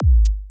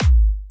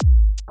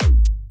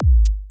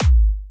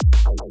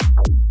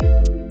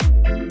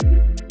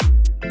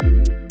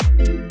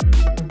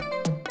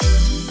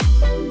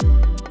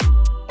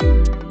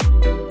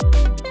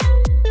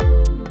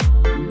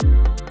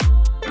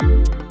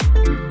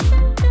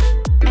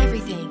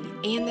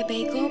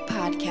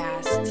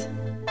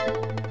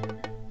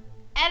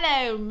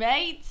Hello,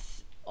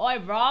 mates. Oi,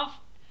 Rob.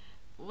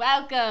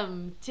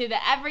 Welcome to the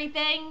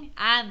Everything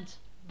and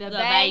the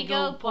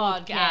Bagel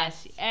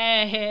Podcast.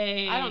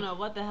 Hey. I don't know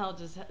what the hell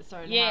just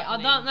started Yeah,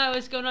 happening. I don't know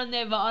what's going on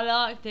there, but I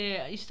liked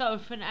it. You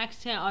started with an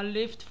accent. I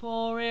lived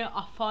for it.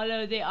 I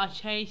followed it. I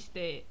chased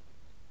it.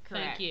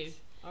 Correct. Thank you.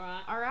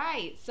 Alright. All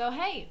right. So,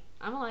 hey,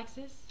 I'm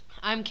Alexis.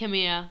 I'm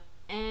Camilla.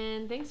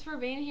 And thanks for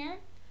being here.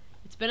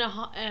 It's been a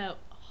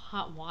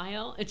hot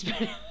while. It's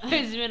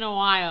been a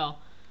while.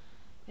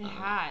 It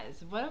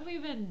has. What have we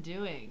been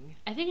doing?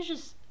 I think it's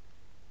just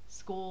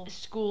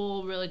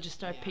School. really just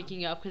started Yeah.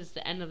 picking up because it's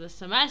the end of the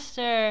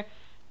semester,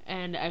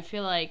 and I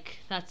feel like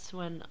that's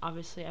when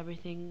obviously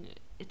everything,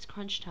 it's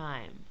crunch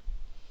time.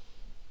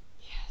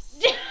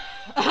 Yes.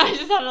 I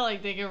just had to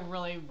take a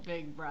really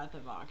big breath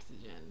of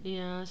oxygen.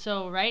 Yeah,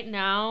 so right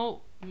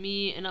now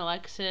me and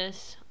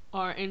Alexis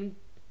are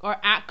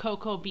at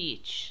Cocoa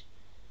Beach,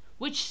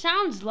 which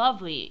sounds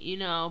lovely,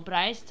 but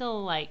I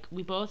still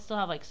we both still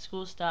have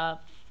school stuff.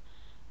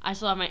 I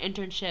still have my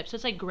internship, so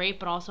it's great,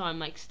 but also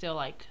I'm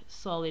still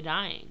slowly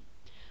dying.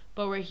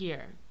 But we're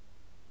here.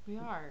 We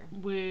are.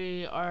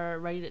 We are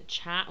ready to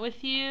chat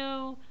with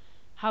you.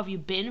 How have you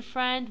been,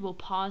 friend? We'll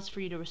pause for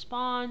you to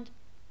respond.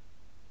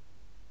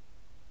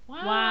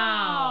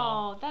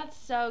 Wow. That's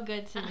so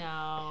good to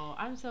know.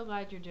 I'm so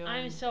glad you're doing.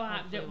 I'm so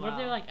happy. hopefully What if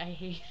they're well. I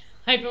hate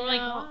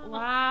I'm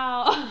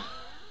Wow.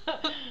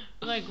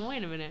 I'm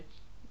wait a minute.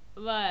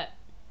 But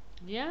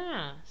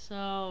yeah,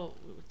 so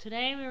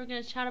today we were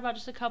gonna chat about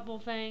just a couple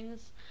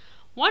things.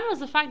 One was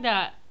the fact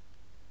that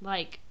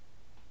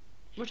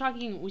we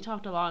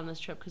talked a lot on this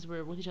trip because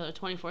we're with each other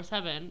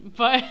 24/7,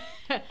 but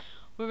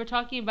we were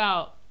talking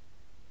about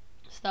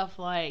stuff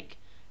like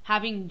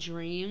having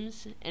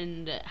dreams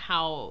and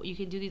how you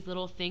can do these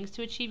little things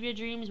to achieve your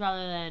dreams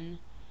rather than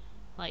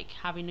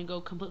having to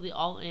go completely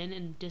all in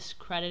and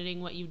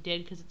discrediting what you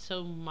did because it's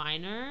so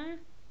minor.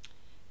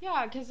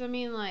 Yeah, because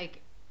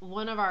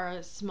one of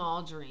our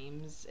small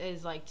dreams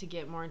is to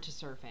get more into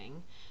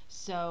surfing.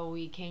 So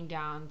we came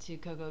down to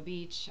Cocoa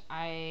Beach.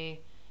 I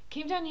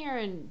came down here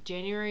in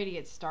January to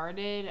get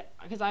started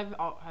because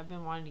I've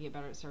been wanting to get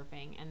better at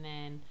surfing, and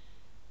then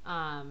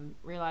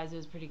realized it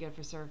was pretty good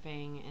for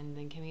surfing, and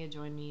then Camilla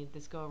joined me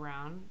this go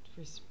around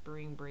for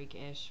spring break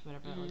ish,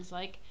 whatever it looks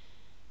like.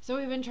 So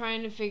we've been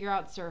trying to figure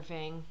out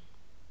surfing.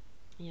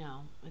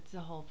 It's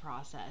a whole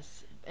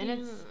process, and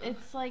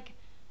it's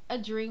a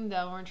dream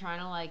though. We're trying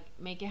to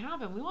make it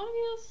happen. We want to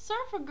be those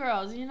surfer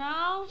girls,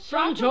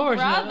 From Rock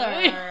Georgia.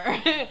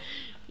 brother.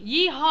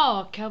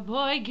 Yeehaw,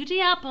 cowboy, giddy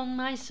up on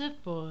my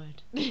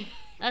surfboard.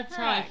 That's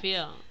how I Correct.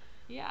 feel.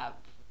 Yeah.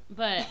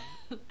 But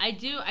I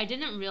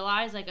didn't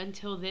realize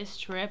until this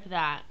trip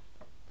that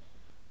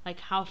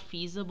how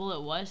feasible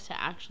it was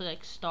to actually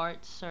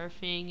start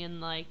surfing,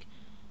 and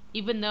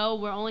even though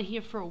we're only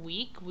here for a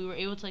week, we were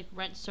able to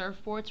rent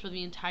surfboards for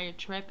the entire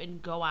trip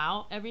and go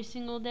out every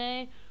single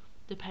day,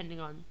 depending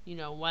on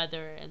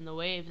weather and the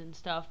waves and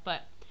stuff.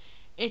 But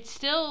it's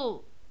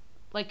still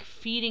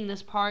feeding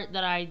this part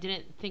that I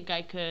didn't think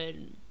I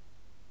could,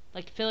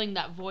 filling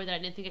that void that I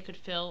didn't think I could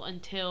fill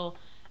until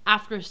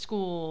after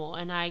school,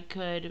 and I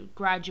could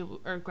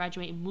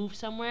graduate and move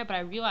somewhere. But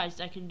I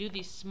realized I can do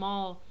these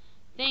small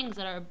things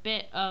that are a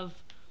bit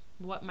of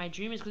what my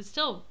dream is, because it's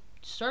still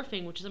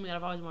surfing, which is something that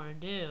I've always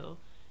wanted to do,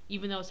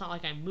 even though it's not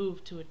I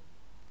moved to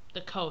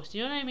the coast.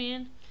 You know what I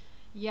mean?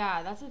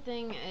 Yeah, that's the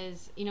thing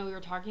is, we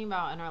were talking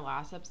about in our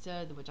last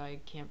episode, which I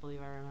can't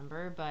believe I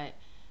remember, but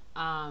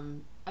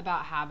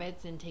about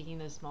habits and taking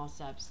those small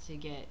steps to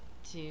get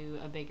to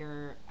a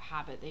bigger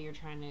habit that you're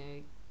trying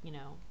to,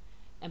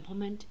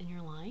 implement in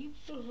your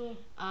life.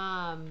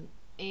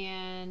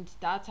 And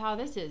that's how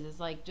this is.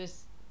 It's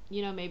just,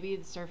 maybe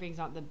the surfing's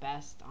not the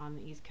best on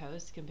the East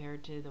Coast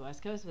compared to the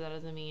West Coast, but that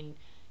doesn't mean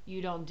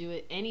you don't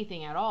do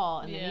anything at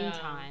all in the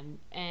meantime.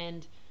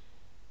 And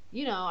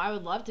I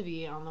would love to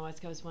be on the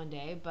West Coast one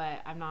day,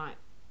 but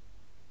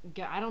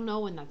I don't know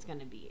when that's going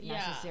to be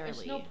necessarily.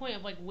 There's no point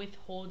of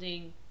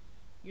withholding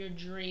your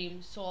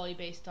dream solely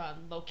based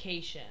on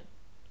location.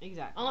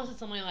 Exactly. Unless it's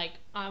something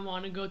I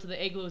want to go to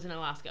the igloos in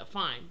Alaska.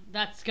 Fine.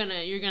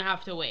 You're going to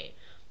have to wait.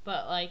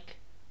 But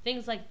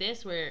things like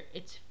this where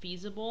it's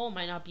feasible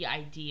might not be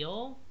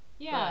ideal.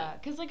 Yeah,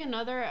 because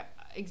another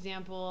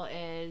example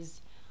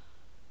is,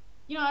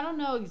 I don't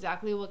know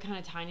exactly what kind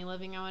of tiny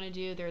living I want to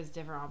do. There's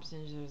different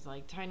options. There's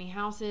tiny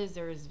houses,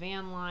 there's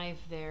van life,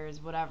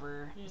 there's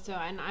whatever. Yeah. So,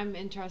 and I'm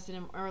interested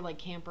in, or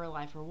camper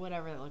life or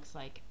whatever it looks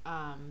like.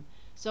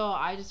 So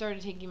I just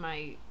started taking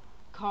my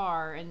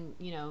car and,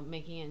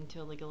 making it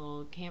into a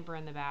little camper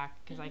in the back,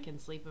 because I can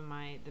sleep in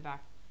the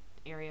back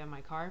area of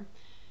my car.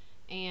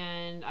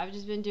 And I've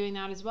just been doing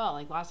that as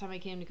well. Last time I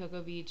came to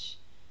Cocoa Beach,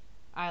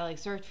 I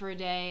surfed for a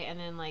day and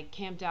then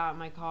camped out in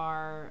my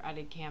car at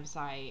a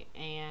campsite,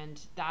 and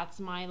that's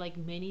my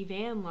mini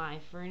van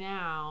life for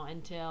now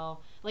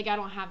until I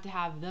don't have to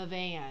have the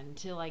van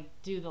to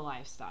do the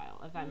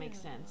lifestyle, if that makes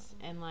sense.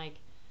 And I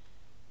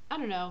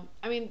don't know.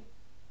 I mean,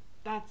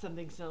 that's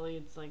something silly.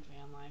 It's like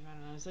van life. I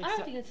don't know. It's like I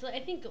don't think it's. I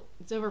think it's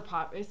it's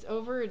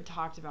over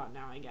talked about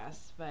now, I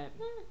guess. But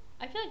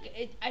I feel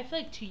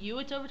like to you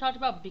it's over talked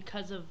about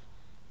because of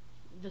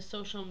the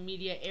social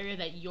media area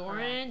that you're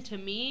in. To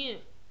me,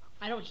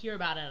 I don't hear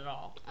about it at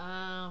all.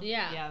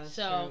 Yeah, that's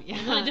so true.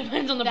 Yeah. It really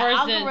depends on the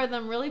person. The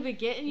algorithm really be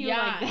getting you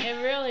like that.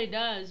 It really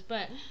does.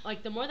 But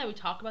like the more that we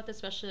talk about this,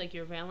 especially like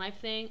your van life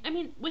thing, I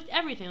mean with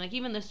everything, like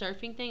even the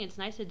surfing thing, it's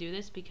nice to do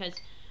this because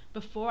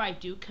before I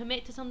do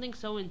commit to something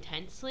so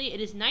intensely, it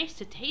is nice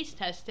to taste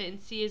test it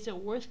and see is it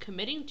worth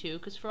committing to,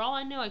 because for all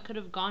I know I could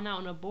have gone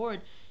out on a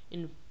board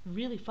and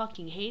really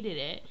fucking hated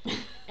it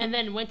and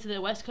then went to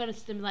the West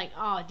Coast and be like,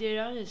 oh dude,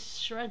 I'll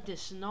just shred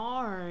this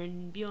gnar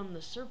and be on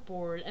the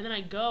surfboard, and then I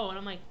go and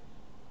I'm like,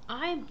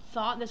 I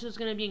thought this was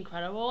gonna be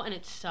incredible and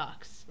it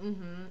sucks.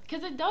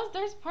 Because it does.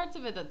 There's parts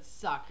of it that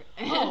suck.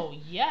 Oh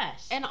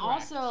yes. And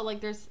correct. Also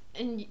like there's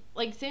and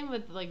like same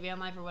with like van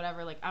life or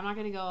whatever. Like I'm not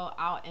gonna go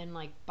out and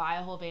like buy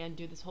a whole van,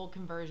 do this whole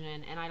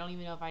conversion, and I don't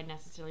even know if I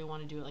necessarily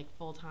want to do it like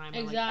full time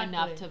or like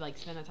enough to like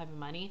spend that type of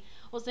money.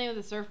 Well, same with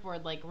the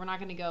surfboard. Like we're not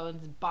gonna go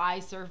and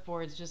buy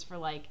surfboards just for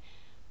like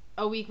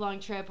a week-long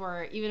trip,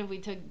 or even if we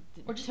took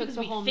because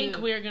we think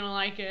we're gonna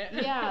like it.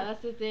 Yeah,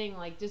 that's the thing.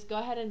 Like just go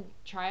ahead and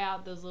try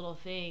out those little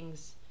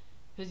things,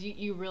 because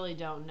you really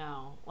don't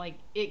know. Like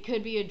it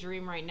could be a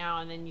dream right now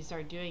and then you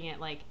start doing it.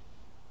 Like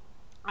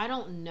I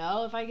don't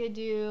know if I could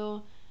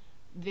do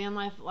van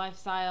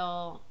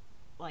lifestyle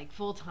like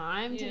full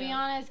time, to be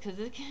honest, because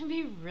it can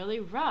be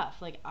really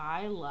rough. Like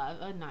I love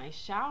a nice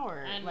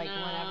shower like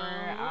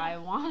whenever I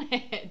want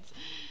it.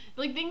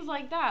 Like things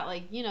like that,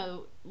 like, you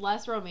know,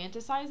 less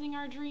romanticizing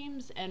our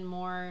dreams and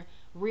more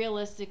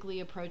realistically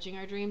approaching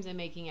our dreams and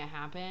making it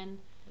happen.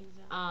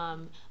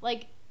 Exactly.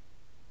 Like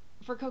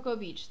for Cocoa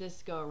Beach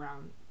this go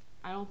around,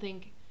 I don't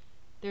think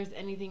there's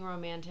anything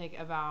romantic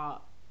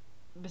about,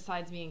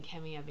 besides me and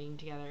Kemia being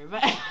together,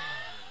 but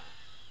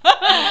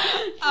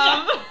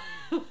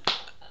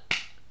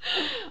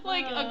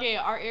like okay,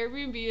 our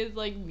Airbnb is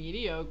like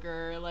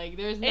mediocre. Like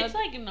there's nothing, it's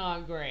like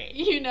not great,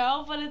 you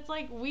know, but it's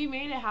like we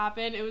made it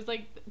happen. It was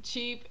like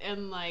cheap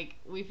and like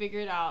we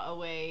figured out a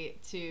way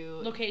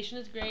to. Location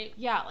is great.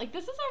 Yeah, like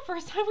this is our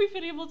first time we've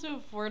been able to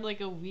afford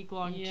like a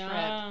week-long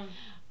trip.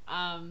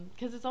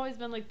 Because it's always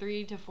been like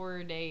 3 to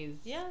 4 days.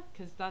 Yeah.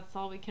 Because that's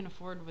all we can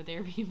afford with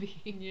Airbnb.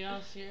 Yeah,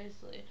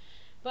 seriously.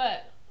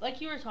 But like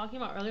you were talking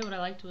about earlier, what I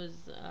liked was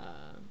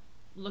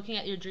looking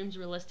at your dreams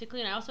realistically,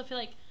 and I also feel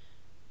like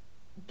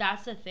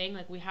that's the thing,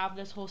 like we have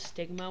this whole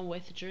stigma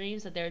with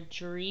dreams that they're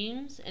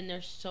dreams and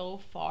they're so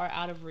far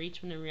out of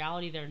reach when in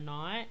reality they're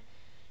not.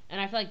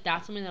 And I feel like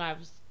that's something that I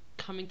was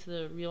coming to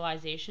the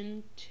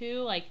realization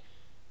to, like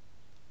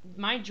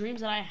my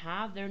dreams that I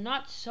have, they're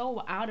not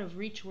so out of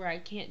reach where I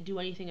can't do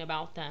anything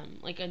about them,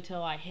 like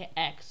until I hit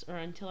X or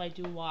until I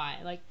do Y.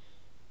 Like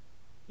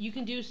you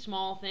can do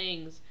small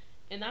things,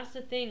 and that's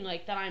the thing,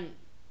 like that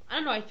I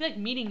don't know, I feel like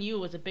meeting you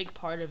was a big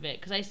part of it,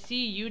 because I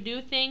see you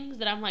do things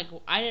that I'm like,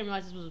 I didn't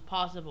realize this was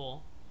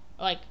possible.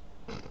 Like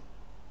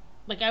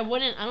I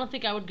don't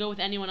think I would go with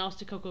anyone else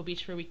to Cocoa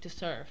Beach for a week to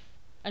surf.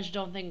 I just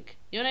don't think,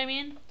 you know what I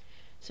mean?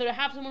 So to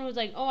have someone who's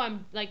like, oh,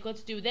 I'm like,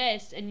 let's do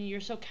this, and you're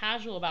so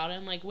casual about it,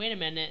 I'm like, wait a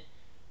minute,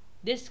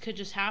 this could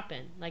just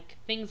happen. Like,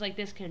 things like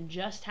this can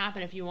just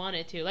happen if you want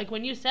it to. Like,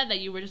 when you said that,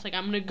 you were just like,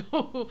 I'm gonna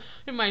go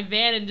in my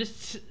van and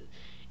just,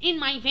 in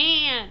my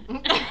van.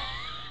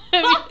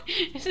 I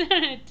mean, isn't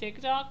that a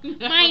TikTok?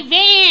 No. My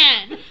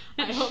van!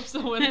 I hope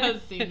someone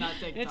has seen that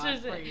TikTok it's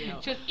just, for you.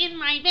 Just in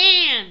my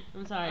van!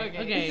 I'm sorry.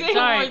 Okay, say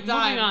sorry. Moving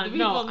on.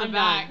 No, I'm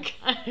back.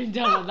 I'm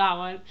done with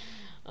that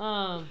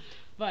one.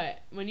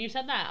 But when you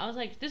said that, I was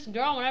like, this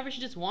girl, whenever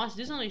she just wants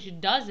to do something, she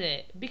does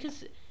it.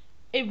 Because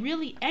it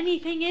really,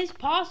 anything is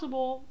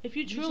possible if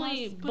you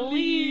truly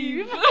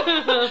believe.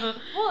 Well,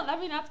 I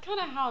mean, that's kind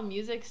of how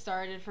music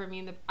started for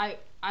me.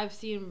 I've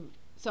seen,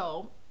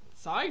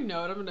 side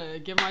note, I'm going to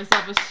give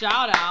myself a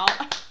shout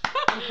out.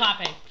 I'm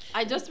clapping.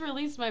 I just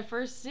released my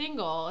first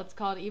single. It's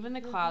called Even the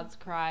Clouds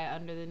Cry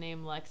under the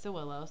name Lexa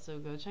Willow, so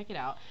go check it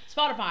out.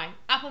 Spotify,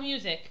 Apple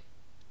Music.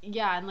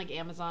 Yeah, and like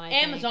Amazon, I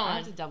think. I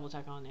have to double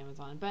check on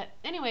Amazon. But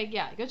anyway,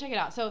 yeah, go check it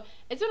out. So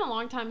it's been a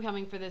long time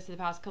coming for this. The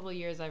past couple of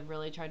years, I've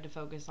really tried to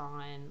focus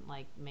on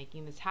like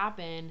making this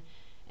happen,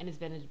 and it's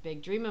been a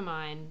big dream of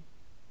mine.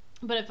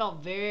 But it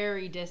felt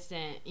very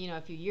distant,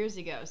 a few years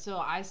ago. So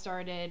I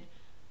started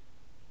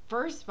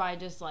first by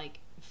just like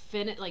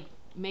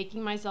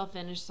making myself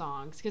finish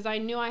songs, because I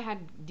knew I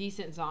had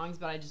decent songs,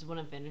 but I just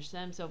wouldn't finish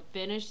them. So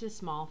finish the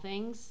small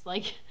things,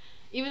 like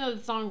even though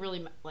the song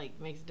really like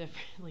makes a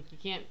difference. Like you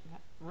can't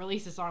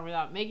release a song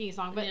without making a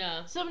song, but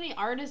so many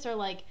artists are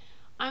like,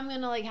 I'm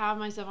gonna like have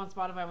myself on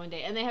Spotify one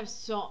day, and they have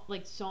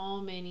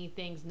so many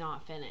things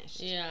not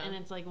finished. Yeah, and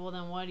it's like, well,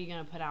 then what are you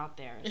gonna put out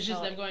there? It's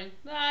just them going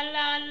la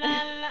la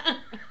la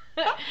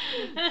la.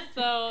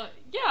 So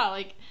yeah,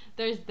 like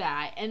there's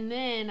that, and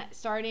then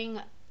starting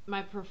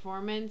my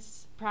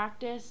performance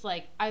practice.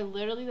 Like I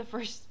literally, the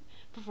first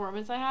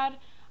performance I had,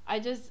 I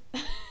just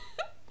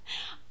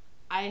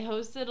I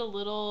hosted a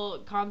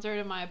little concert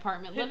in my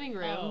apartment living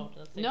room. Oh,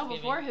 no,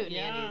 before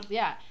Hootenannies.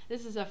 Yeah.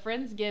 This is a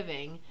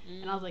Friendsgiving.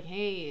 And I was like,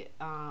 hey,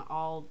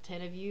 all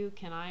 10 of you,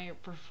 can I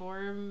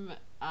perform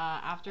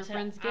after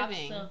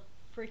Friendsgiving?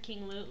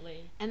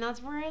 Freaking-lutely. And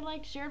that's where I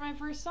like shared my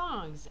first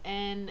songs.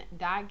 And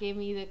that gave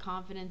me the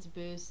confidence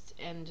boost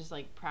and just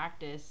like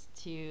practice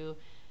to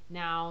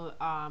now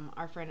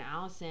our friend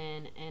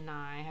Allison and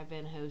I have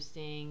been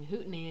hosting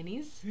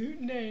Hootenannies.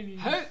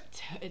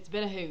 Hoot! It's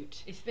been a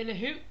hoot. It's been a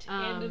hoot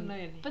and a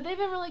nanny. But they've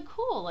been really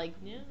cool. Like,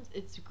 Yeah.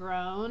 it's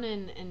grown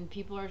and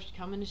people are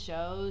coming to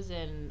shows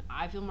and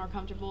I feel more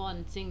comfortable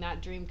and seeing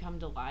that dream come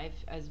to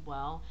life as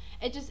well.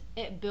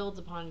 It builds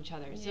upon each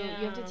other. So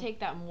you have to take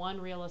that one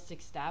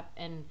realistic step,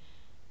 and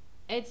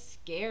it's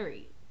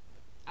scary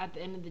at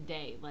the end of the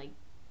day. Like,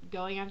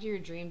 going after your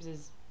dreams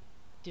is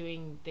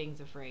doing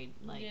things afraid,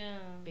 like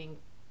being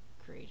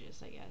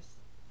courageous, I guess.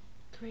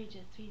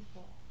 Courageous,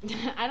 peaceful.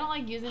 I don't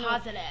like using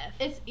positive.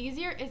 It's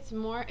easier. It's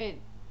more.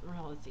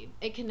 Let's see.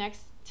 It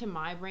connects to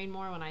my brain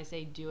more when I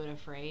say do it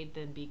afraid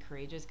than be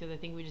courageous, because I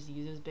think we just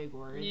use those big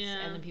words,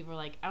 and then people are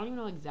like, I don't even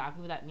know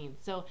exactly what that means.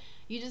 So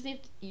you just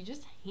have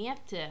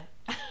to.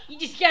 You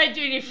just gotta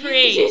do it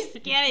afraid. You just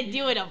gotta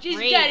do it afraid.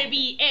 Just gotta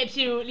be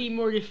absolutely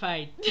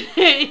mortified.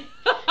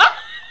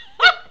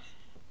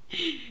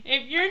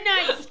 If you're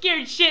not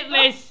scared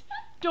shitless,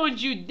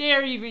 don't you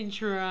dare even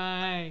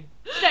try.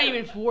 It's not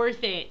even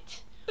worth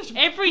it.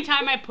 Every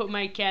time I put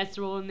my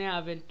casserole in the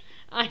oven,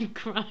 I'm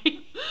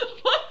crying.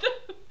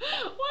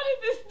 What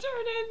did this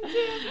turn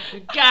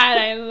into? God,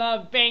 I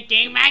love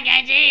baking mac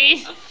and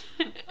cheese.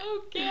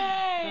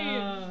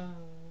 Okay.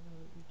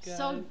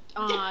 So,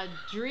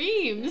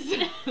 dreams.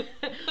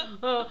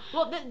 Well,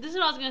 this is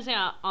what I was gonna say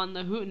on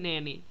the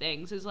Hootenanny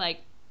things. Is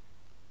like,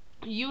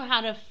 you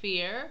had a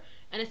fear.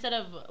 And instead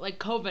of, like,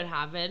 COVID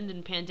happened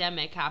and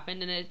pandemic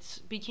happened, and it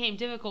became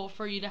difficult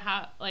for you to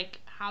have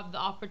the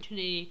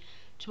opportunity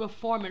to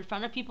perform in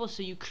front of people,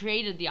 so you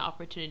created the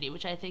opportunity,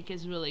 which I think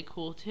is really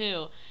cool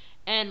too.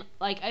 And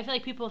like, I feel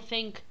like people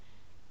think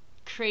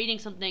creating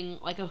something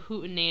like a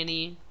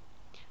Hootenanny,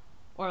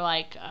 or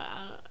like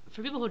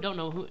for people who don't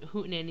know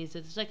Hootenannies,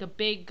 it's like a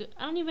big,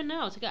 I don't even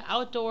know, it's like an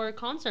outdoor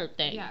concert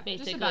thing. Yeah,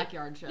 basically. just a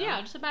backyard show. Yeah,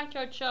 just a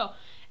backyard show.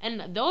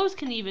 And those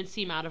can even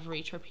seem out of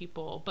reach for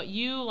people, but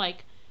you're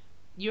like,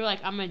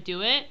 I'm gonna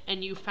do it,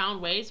 and you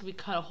found ways. We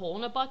cut a hole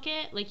in a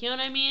bucket, like, you know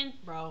what I mean?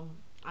 Bro,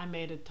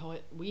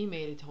 we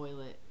made a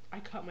toilet. I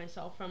cut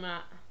myself from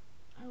that.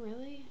 Oh,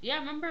 really? Yeah,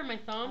 remember my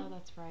thumb? Oh,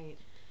 that's right.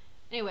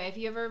 Anyway, if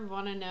you ever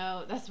want to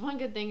know, that's one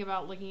good thing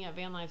about looking at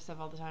van life stuff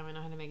all the time. I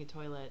know how to make a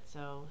toilet,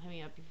 so hit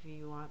me up if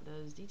you want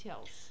those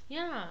details.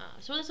 Yeah,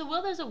 so there's a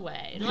will, there's a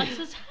way. And let's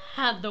just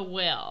have the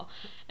will.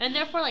 And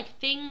therefore, like,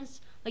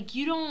 things, like,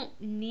 you don't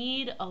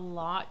need a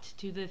lot to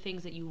do the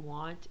things that you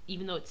want,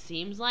 even though it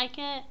seems like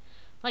it.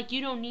 Like,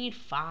 you don't need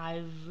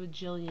 $5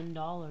 jillion,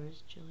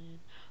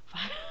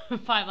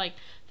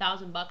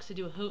 $1,000 to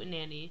do a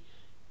Hootenanny.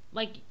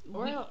 Like,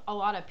 or a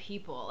lot of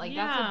people. Like,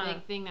 that's a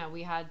big thing that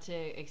we had to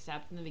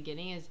accept in the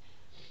beginning, is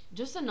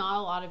just not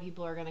a lot of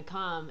people are going to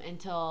come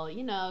until,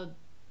 you know,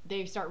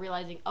 they start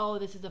realizing, oh,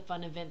 this is a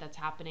fun event that's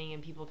happening,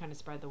 and people kind of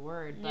spread the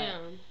word. But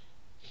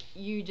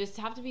you just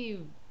have to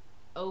be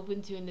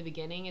open to, in the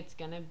beginning, it's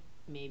going to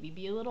maybe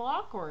be a little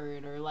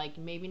awkward, or like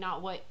maybe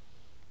not what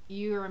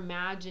you're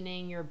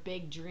imagining your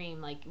big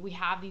dream. Like, we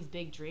have these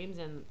big dreams,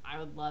 and I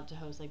would love to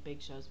host like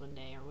big shows one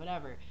day or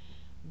whatever.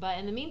 But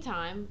in the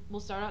meantime, we'll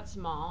start out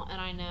small,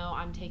 and I know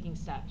I'm taking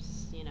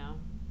steps, you know?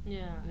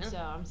 Yeah. So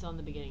I'm still in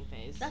the beginning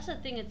phase. That's the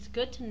thing. It's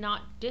good to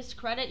not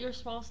discredit your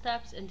small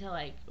steps and to,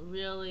 like,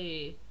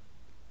 really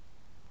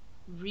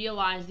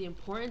realize the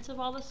importance of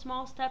all the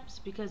small steps,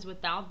 because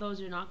without those,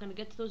 you're not going to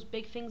get to those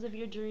big things of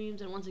your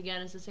dreams. And once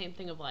again, it's the same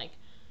thing of, like,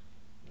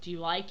 do you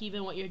like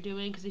even what you're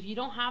doing? Because if you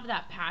don't have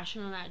that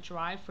passion or that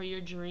drive for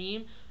your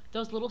dream,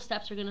 those little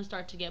steps are going to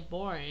start to get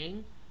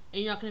boring,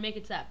 and you're not going to make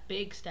it to that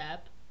big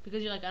step,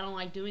 because you're like, I don't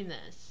like doing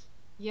this.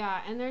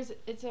 Yeah, and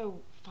it's a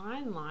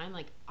fine line.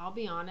 Like, I'll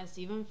be honest,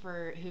 even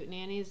for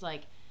Hootenannies,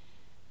 like,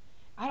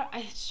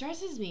 it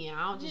stresses me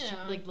out, just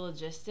like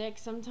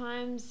logistics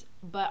sometimes.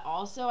 But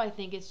also, I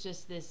think it's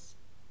just this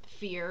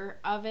fear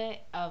of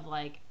it, of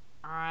like,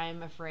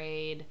 I'm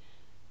afraid,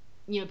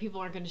 you know,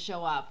 people aren't going to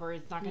show up, or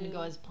it's not going to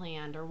go as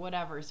planned, or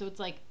whatever. So it's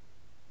like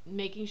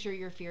making sure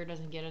your fear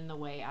doesn't get in the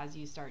way as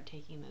you start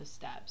taking those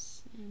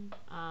steps.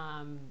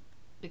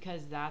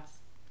 Because that's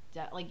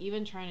like,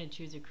 even trying to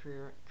choose a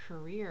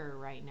career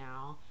right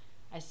now,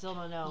 I still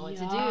don't know what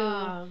to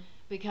do,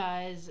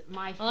 because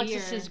my fear.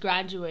 Alexis is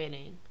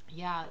graduating.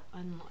 Yeah,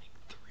 in like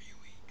 3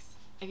 weeks.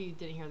 If you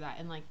didn't hear that,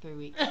 in like 3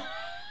 weeks.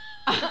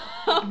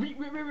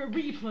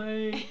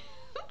 Replay.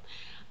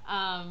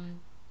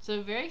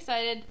 So very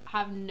excited.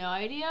 Have no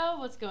idea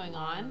what's going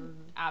on.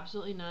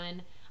 Absolutely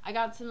none. I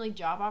got some like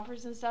job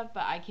offers and stuff,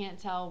 but I can't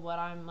tell what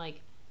I'm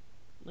like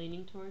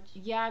leaning towards.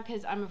 Yeah,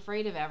 because I'm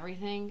afraid of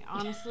everything,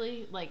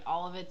 honestly. Like,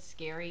 all of it's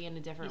scary in a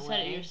different way. You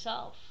said it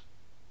yourself.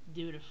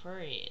 Dude,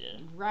 afraid.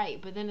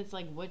 Right, but then it's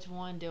like, which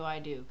one do I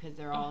do? Because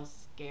they're all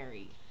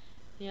scary.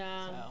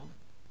 Yeah.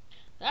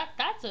 So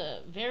That's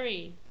a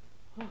very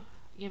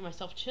give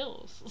myself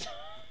chills.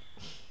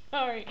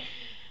 Sorry.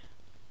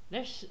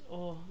 There's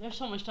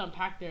so much to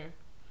unpack there.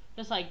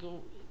 Just like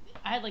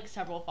I had like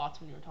several thoughts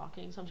when you were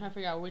talking, so I'm trying to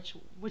figure out which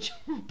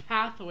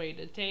pathway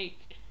to take.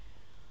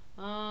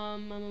 Oh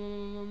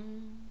my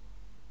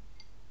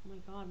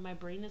god, my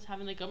brain is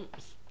having like a.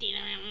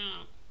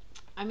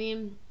 I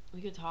mean,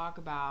 we could talk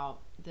about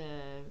the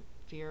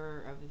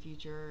fear of the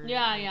future.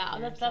 Yeah.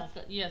 That's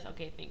yes.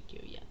 Okay, thank you.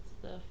 Yes,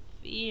 the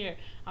fear.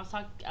 I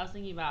was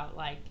thinking about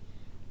like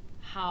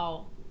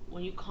how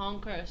when you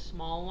conquer a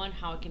small one,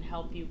 how it can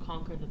help you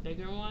conquer the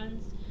bigger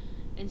ones,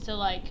 and so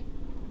like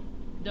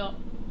the.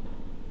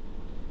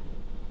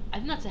 I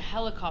think that's a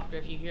helicopter.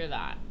 If you hear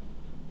that.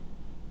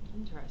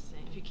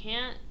 Interesting. If you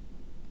can't,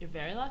 you're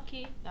very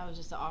lucky. That was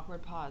just an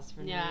awkward pause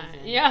for no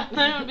reason. Yeah.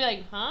 I would be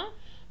like, huh?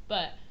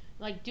 But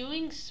like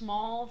doing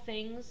small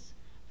things,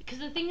 because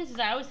the thing is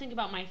I always think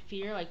about my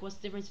fear, like what's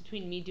the difference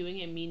between me doing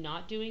it and me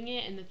not doing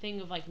it, and the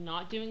thing of like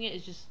not doing it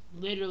is just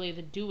literally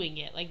the doing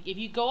it. Like if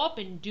you go up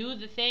and do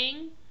the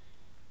thing,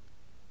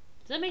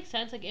 does that make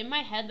sense? Like in my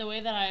head, the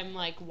way that I'm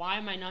like, why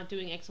am I not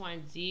doing X, Y,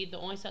 and Z? The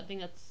only thing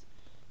that's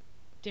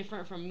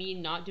different from me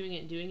not doing it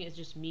and doing it is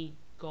just me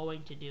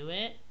going to do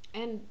it.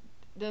 And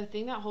the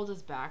thing that holds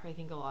us back, I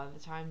think a lot of the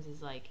times,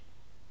 is like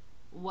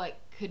what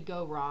could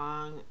go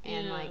wrong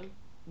and like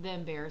the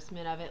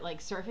embarrassment of it.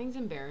 Like surfing's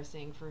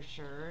embarrassing for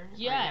sure.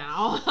 Yes.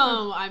 Right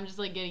now. I'm just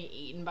like getting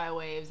eaten by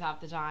waves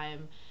half the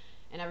time,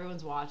 and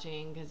everyone's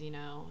watching because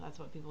that's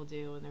what people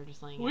do, and they're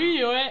just laying. We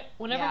do it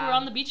whenever we're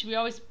on the beach. We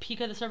always peek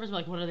at the surfers. We're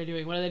like, what are they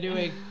doing? What are they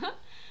doing?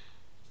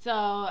 So,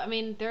 I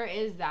mean, there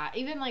is that.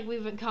 Even, like,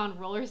 we've gone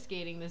roller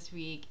skating this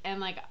week, and,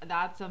 like,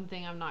 that's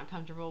something I'm not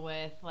comfortable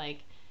with. Like,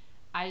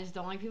 I just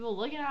don't like people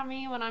looking at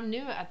me when I'm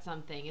new at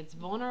something. It's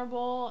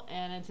vulnerable,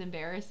 and it's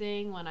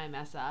embarrassing when I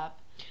mess up.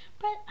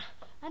 But,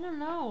 I don't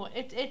know.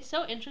 It's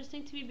so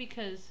interesting to me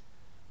because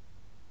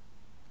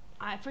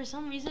for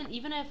some reason,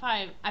 even if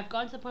I've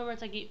gotten to the point where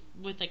it's, like,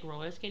 with, like,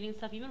 roller skating and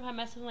stuff, even if I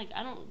mess up, like,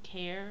 I don't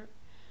care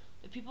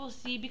if people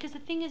see. Because the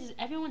thing is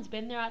everyone's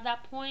been there at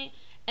that point.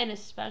 And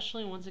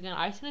especially, once again,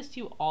 I say this to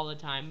you all the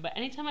time, but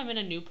anytime I'm in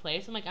a new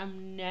place, I'm like,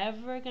 I'm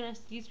never going to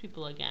see these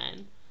people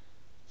again.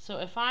 So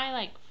if I,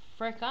 like,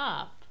 frick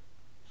up.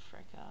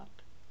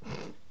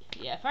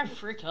 Yeah, if I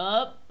frick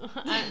up,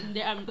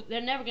 they're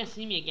never going to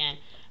see me again.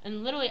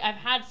 And literally, I've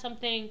had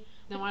something.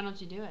 Then why don't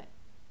you do it?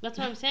 That's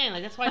what I'm saying.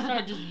 Like, that's why I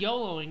started just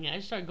YOLOing it. I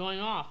just started going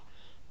off.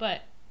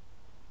 But,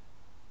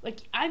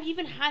 like, I've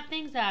even had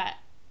things that,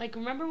 like,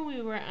 remember when we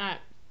were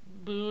at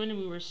Boone and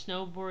we were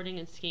snowboarding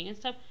and skiing and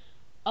stuff?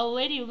 A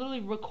lady literally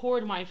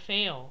recorded my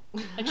fail.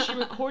 Like, she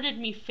recorded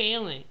me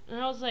failing.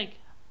 And I was like...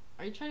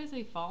 Are you trying to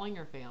say falling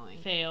or failing?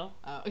 Fail.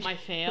 Oh. My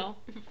fail.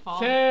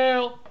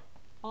 Fail.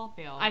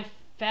 I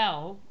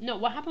fell. No,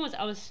 what happened was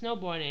I was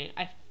snowboarding.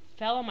 I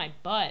fell on my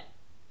butt.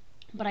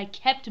 But I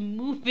kept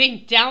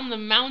moving down the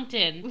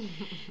mountain.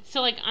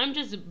 So, like, I'm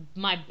just...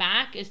 My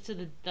back is to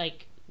the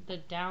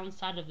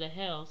downside of the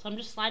hill. So I'm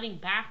just sliding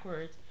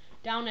backwards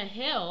down a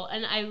hill,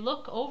 and I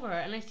look over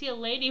and I see a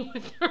lady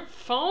with her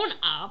phone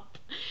up,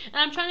 and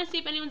I'm trying to see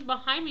if anyone's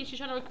behind me. She's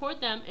trying to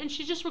record them, and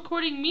she's just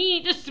recording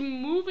me just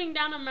moving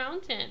down a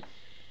mountain.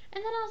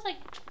 And then I was like,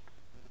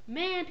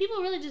 man,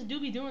 people really just do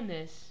be doing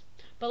this.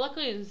 But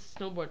luckily in this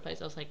snowboard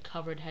place I was like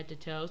covered head to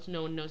toe, so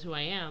no one knows who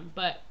I am.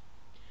 But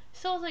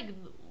so I was like,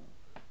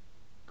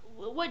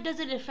 what does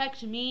it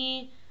affect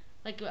me?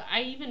 Like,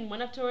 I even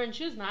went up to her and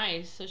she was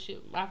nice, so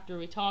after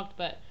we talked,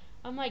 but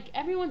I'm like,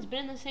 everyone's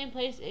been in the same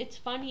place. It's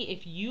funny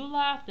if you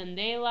laugh, then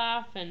they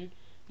laugh, and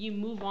you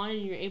move on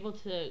and you're able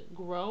to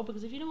grow.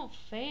 Because if you don't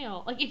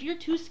fail, like if you're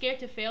too scared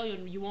to fail,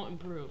 you won't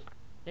improve.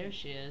 There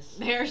she is.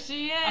 There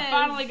she is. I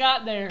finally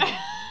got there.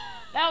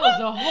 That was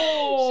a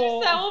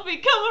whole... She said, we'll be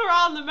coming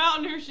around the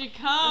mountain. Here she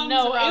comes.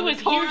 No, it was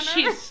here.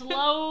 She's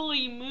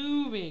slowly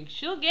moving.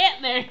 She'll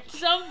get there at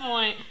some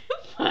point,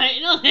 but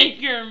it'll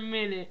take her a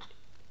minute.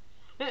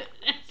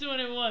 That's what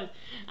it was.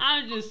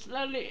 I'm just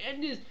slowly,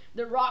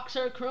 the rocks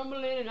are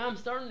crumbling and I'm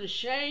starting to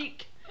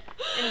shake.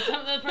 And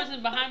some other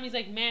person behind me is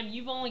like, ma'am,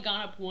 you've only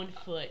gone up 1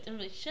 foot. I'm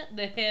like, shut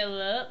the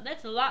hell up.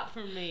 That's a lot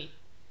for me.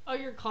 Oh,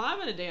 you're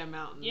climbing a damn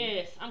mountain.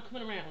 Yes, I'm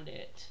coming around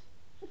it.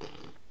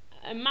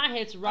 And my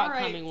head's rock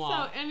climbing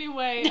wall. So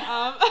anyway,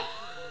 so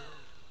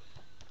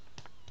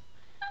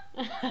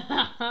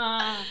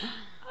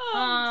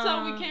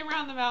we came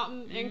around the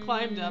mountain and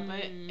climbed up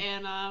it,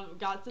 and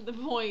got to the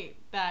point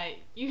that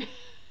you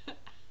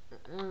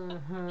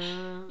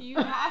you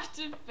have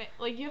to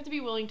be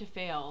willing to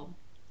fail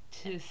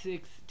to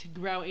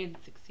grow and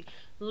succeed.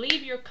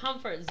 Leave your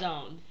comfort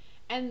zone.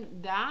 And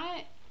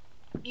that,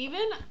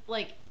 even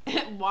like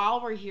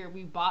while we're here,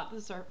 we bought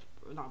the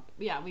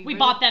we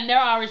bought them. They're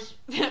ours.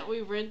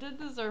 We rented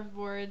the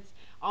surfboards,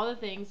 all the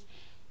things.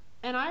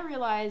 And I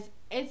realized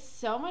it's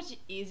so much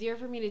easier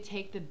for me to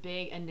take the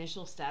big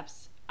initial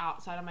steps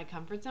outside of my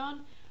comfort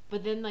zone,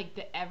 but then like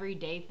the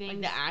everyday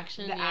things, like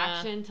the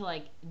action to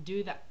like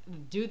do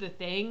the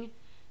thing,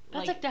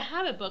 That's like the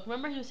habit book.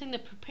 Remember he was saying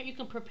that you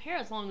can prepare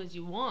as long as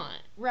you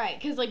want. Right,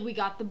 because like we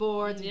got the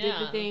boards, we did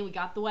the thing, we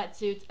got the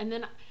wetsuits, and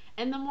then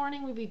in the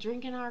morning we'd be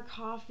drinking our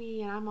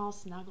coffee, and I'm all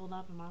snuggled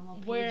up in my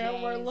little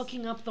PJs. We're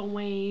looking up the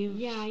waves.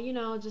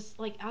 Yeah, just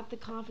like at the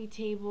coffee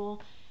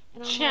table,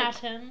 and I'm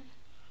chatting. Like,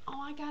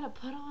 oh, I gotta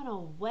put on a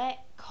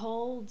wet,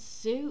 cold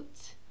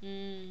suit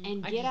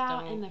and get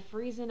out in the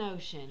freezing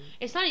ocean.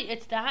 It's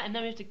that, and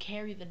then we have to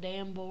carry the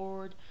damn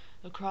board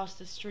across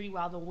the street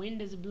while the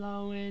wind is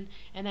blowing,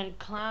 and then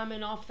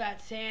climbing off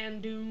that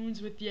sand dunes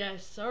with your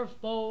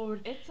surfboard.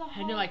 It's a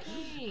whole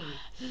thing.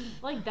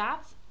 Like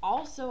that's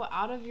also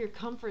out of your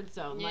comfort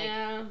zone.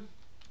 Yeah. Like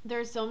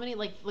there's so many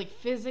like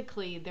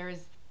physically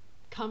there's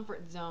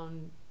comfort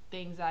zone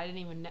things that I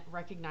didn't even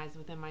recognize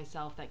within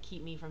myself that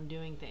keep me from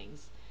doing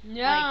things.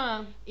 Yeah.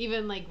 Like,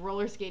 even like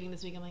roller skating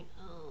this week, I'm like,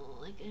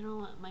 oh, like I don't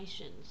want my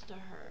shins to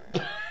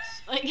hurt.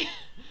 Like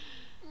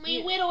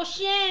my little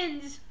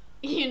shins.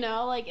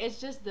 Like it's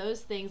just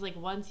those things. Like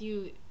once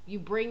you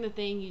bring the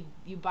thing,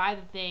 you buy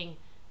the thing,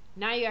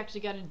 now you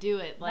actually got to do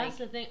it. Like that's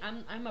the thing.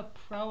 I'm a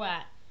pro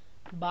at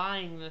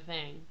buying the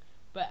thing,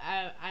 but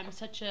I'm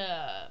such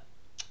a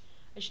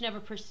I should never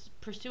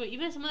pursue it.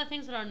 Even some of the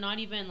things that are not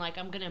even like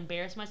I'm gonna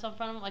embarrass myself in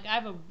front of them.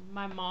 Like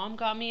my mom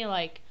got me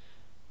like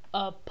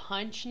a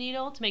punch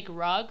needle to make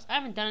rugs. I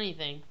haven't done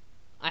anything.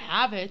 I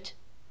have it.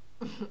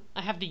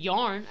 I have the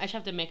yarn. I just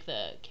have to make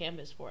the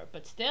canvas for it.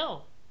 But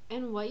still.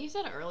 And what you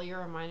said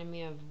earlier reminded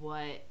me of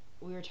what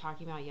we were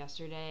talking about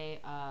yesterday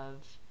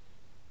of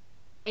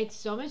it's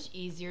so much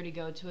easier to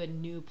go to a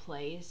new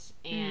place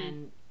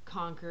and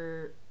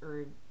conquer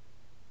or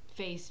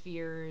face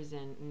fears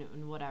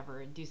and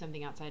whatever, do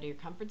something outside of your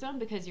comfort zone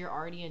because you're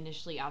already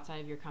initially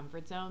outside of your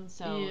comfort zone.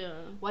 So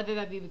whether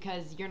that be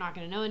because you're not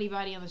going to know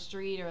anybody on the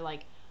street or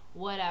like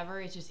whatever,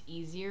 it's just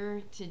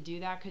easier to do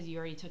that because you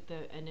already took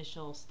the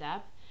initial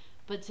step.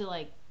 But to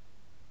like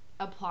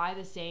apply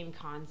the same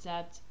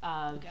concept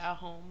of like at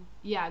home,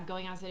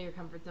 going outside of your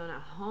comfort zone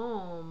at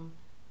home,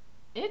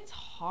 it's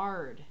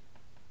hard,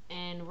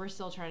 and we're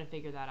still trying to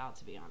figure that out,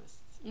 to be honest.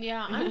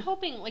 I'm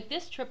hoping like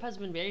this trip has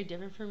been very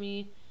different for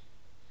me,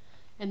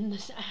 and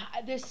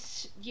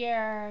this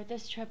year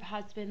this trip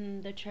has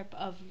been the trip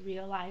of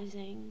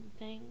realizing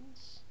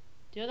things.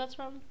 Do you know what that's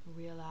from?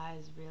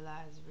 Realize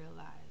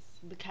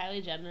the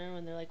Kylie Jenner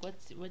when they're like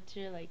what's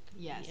your like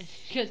yes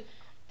because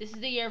this is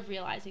the year of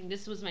realizing.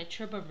 This was my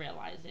trip of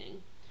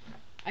realizing.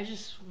 I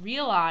just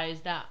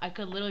realized that I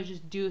could literally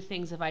just do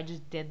things if I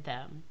just did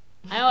them.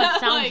 I know it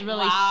sounds like,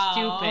 really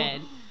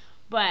stupid,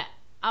 but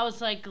I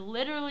was like,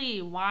 literally,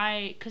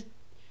 why? Because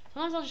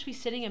sometimes I'll just be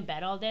sitting in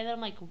bed all day, and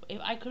I'm like, if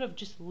I could have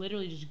just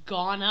literally just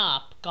gone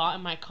up, got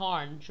in my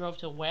car, and drove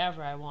to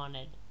wherever I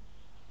wanted.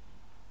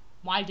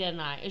 Why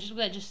didn't I? It's just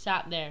because I just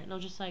sat there, and I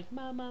was just like,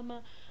 ma.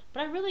 But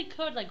I really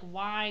could, like,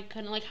 why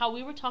couldn't, like, how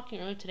we were talking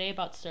earlier today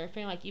about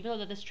surfing, like, even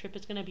though this trip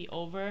is going to be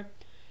over,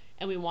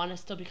 and we want to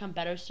still become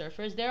better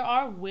surfers, there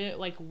are,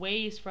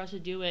 ways for us to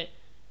do it,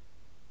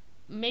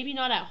 maybe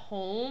not at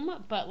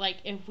home, but, like,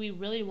 if we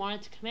really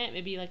wanted to commit,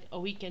 maybe, like, a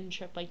weekend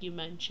trip, like you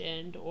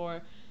mentioned,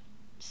 or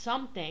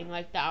something,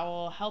 like, that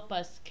will help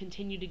us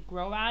continue to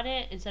grow at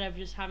it, instead of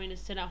just having to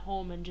sit at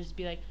home and just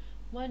be like,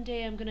 one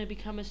day I'm going to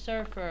become a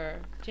surfer.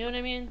 Do you know what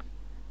I mean?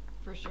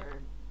 For sure.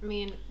 I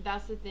mean,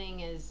 that's the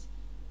thing is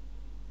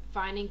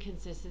finding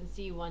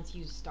consistency once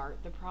you start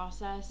the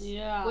process.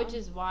 Yeah. Which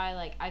is why,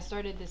 like, I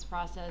started this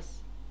process.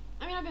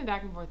 I mean, I've been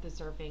back and forth with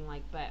surfing,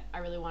 like, but I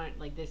really wanted,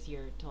 like, this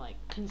year to, like...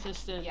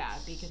 consistent. Yeah,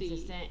 be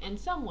consistent in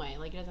some way.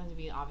 Like, it doesn't have to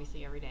be,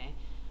 obviously, every day.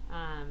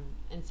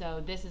 And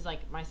so this is, like,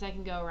 my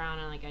second go-around,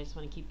 and, like, I just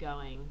want to keep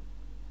going.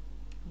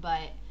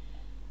 But,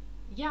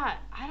 yeah,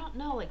 I don't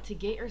know. Like, to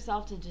get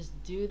yourself to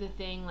just do the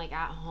thing, like,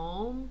 at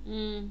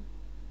home...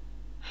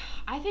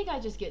 I think I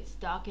just get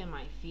stuck in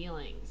my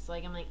feelings.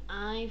 Like, I'm like,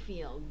 I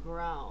feel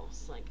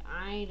gross. Like,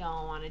 I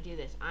don't want to do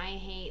this. I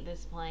hate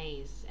this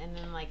place. And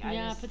then, like, I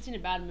just... it puts you in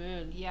a bad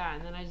mood. Yeah,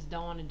 and then I just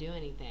don't want to do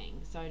anything.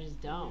 So I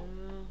just don't.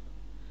 Yeah.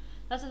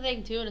 That's the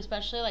thing, too. And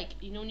especially, like,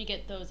 you know when you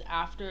get those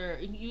after...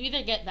 You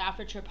either get the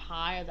after-trip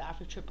high or the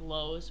after-trip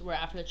lows, where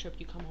after the trip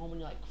you come home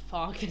and you're like,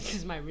 fuck, this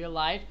is my real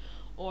life.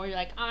 Or you're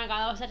like, oh my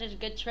god, that was such a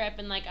good trip.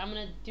 And, like, I'm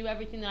going to do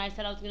everything that I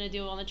said I was going to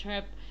do on the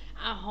trip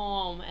at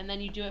home, and then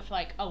you do it for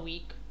like a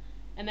week,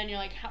 and then you're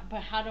like,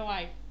 but how do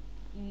I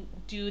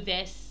do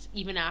this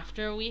even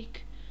after a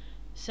week?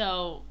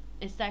 So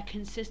it's that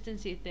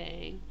consistency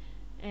thing,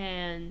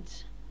 and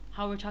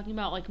how we're talking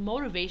about like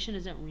motivation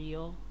isn't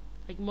real.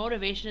 Like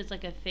motivation is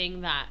like a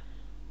thing that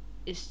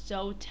is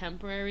so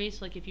temporary.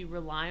 So like if you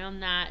rely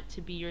on that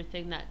to be your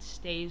thing that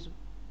stays,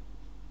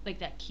 like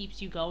that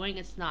keeps you going,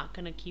 it's not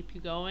gonna keep you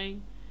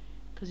going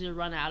because you'll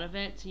run out of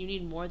it. So you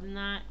need more than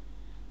that.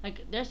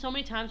 Like, there's so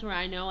many times where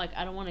I know, like,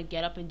 I don't want to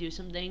get up and do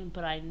something,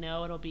 but I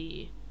know it'll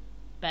be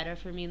better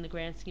for me in the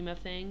grand scheme of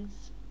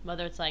things.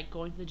 Whether it's, like,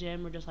 going to the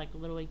gym or just, like,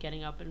 literally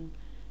getting up and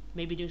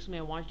maybe doing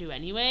something I want to do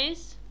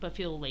anyways, but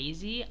feel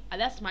lazy.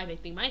 That's my big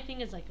thing. My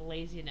thing is, like,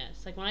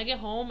 laziness. Like, when I get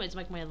home, it's,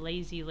 like, my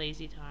lazy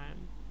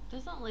time.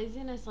 Doesn't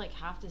laziness like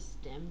have to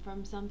stem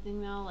from something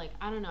though? Like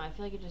I don't know. I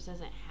feel like it just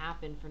doesn't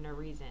happen for no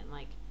reason.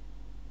 Like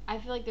I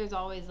feel like there's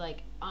always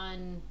like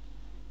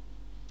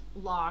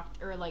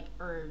unlocked or like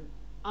or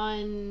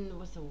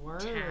what's the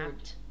word?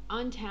 Tapped.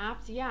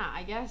 Untapped. Yeah,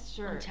 I guess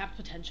sure. Untapped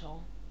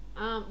potential.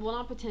 Well,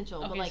 not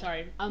potential, but Okay, like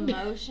sorry.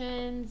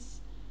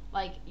 emotions.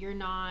 Like you're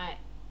not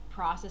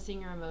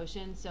processing your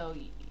emotions, so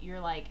you're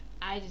like,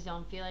 I just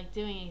don't feel like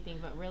doing anything.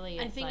 But really,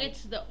 I it's think like,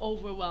 it's the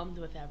overwhelmed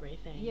with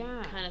everything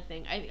Yeah. kind of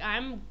thing.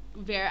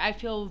 I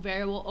feel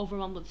very well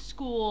overwhelmed with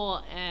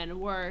school and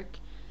work.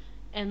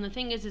 And the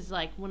thing is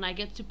like when I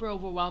get super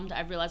overwhelmed,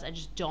 I realize I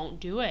just don't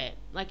do it.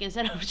 Like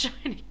instead of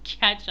trying to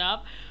catch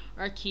up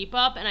or keep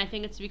up, and I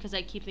think it's because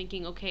I keep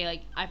thinking, okay,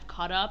 like I've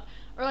caught up,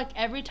 or like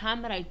every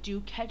time that I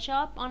do catch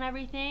up on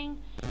everything,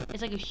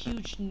 it's like a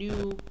huge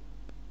new,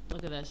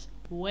 look at this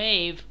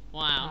wave.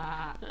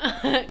 Wow.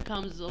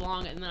 Comes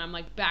along, and then I'm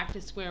like back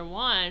to square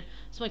one.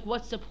 So like,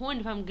 what's the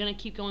point if I'm gonna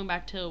keep going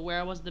back to where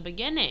I was at the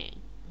beginning?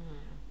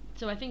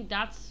 So I think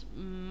that's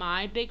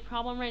my big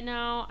problem right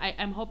now.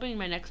 I'm hoping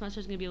my next semester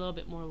is going to be a little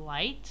bit more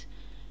light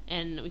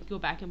and we can go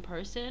back in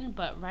person.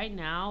 But right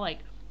now, like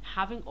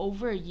having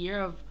over a year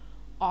of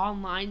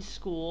online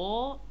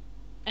school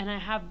and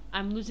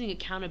I'm losing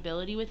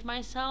accountability with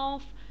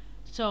myself.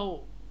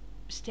 So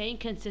staying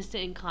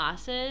consistent in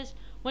classes,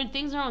 when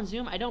things are on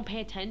Zoom, I don't pay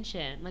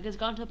attention. Like it's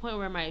gotten to the point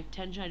where my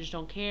attention, I just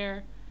don't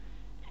care.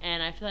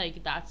 And I feel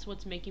like that's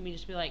what's making me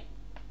just be like,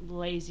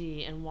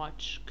 lazy and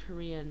watch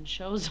Korean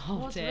shows all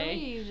well, it's day. really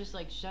you just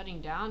like shutting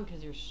down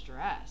because you're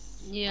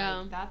stressed. Yeah.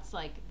 Like, that's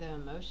like the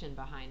emotion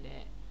behind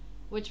it.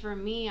 Which for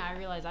me, I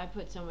realize I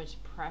put so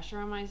much pressure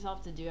on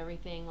myself to do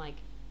everything, like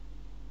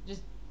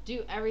just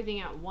do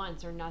everything at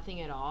once or nothing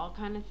at all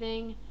kind of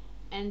thing.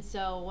 And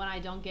so when I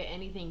don't get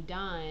anything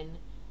done,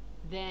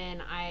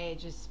 then I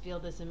just feel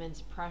this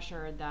immense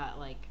pressure that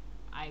like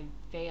I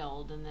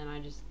failed, and then I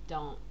just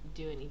don't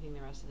do anything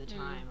the rest of the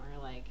time,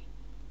 or like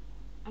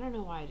I don't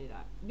know why I do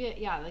that.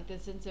 Yeah, like the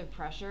sense of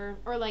pressure,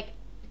 or like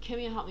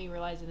Kimmy helped me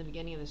realize in the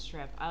beginning of this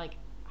trip, I like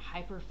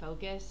hyper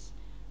focus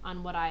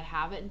on what I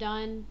haven't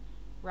done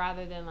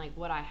rather than like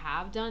what I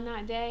have done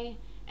that day.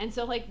 And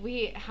so like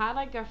we had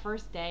like our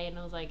first day, and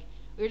it was like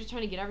we were just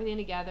trying to get everything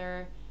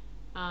together.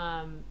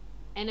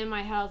 And in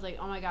my head I was like,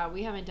 oh my god,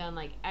 we haven't done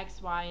like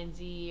X, Y, and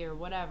Z or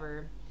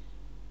whatever.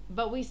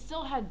 But we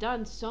still had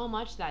done so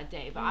much that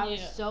day. But I was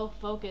so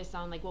focused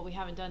on like what we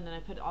haven't done, that I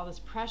put all this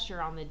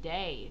pressure on the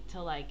day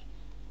to like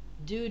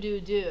do.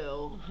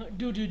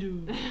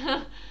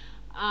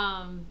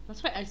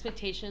 That's why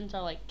expectations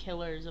are like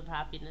killers of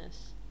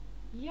happiness.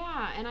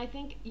 Yeah, and I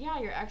think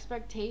your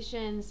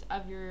expectations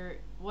of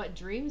what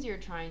dreams you're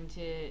trying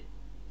to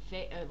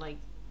like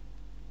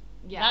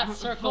that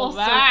circle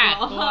back.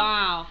 Circle.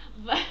 Wow.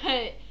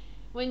 But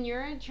when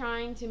you're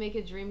trying to make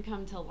a dream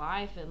come to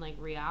life and like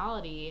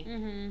reality,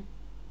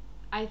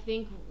 I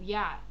think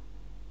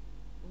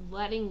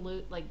letting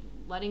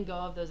go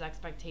of those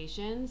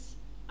expectations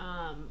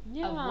of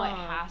what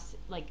has,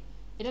 like,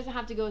 it doesn't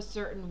have to go a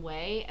certain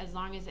way as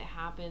long as it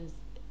happens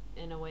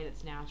in a way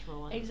that's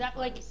natural and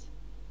exactly.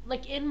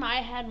 Like in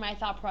my head, my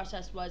thought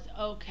process was,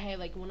 okay,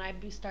 like when I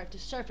start to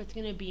surf, it's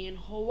gonna be in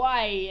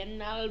Hawaii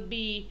and I'll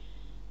be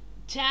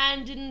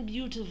tanned and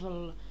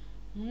beautiful.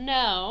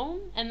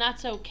 No, and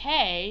that's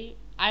okay.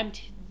 I'm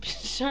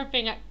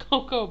surfing at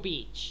Cocoa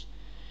Beach,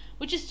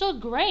 which is still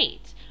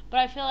great,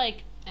 but I feel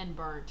like and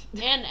burnt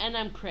and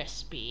I'm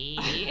crispy.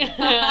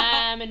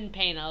 I'm in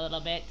pain a little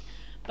bit,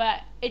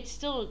 but it's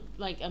still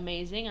like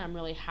amazing. I'm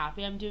really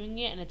happy I'm doing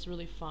it, and it's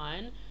really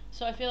fun.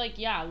 So I feel like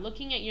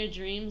looking at your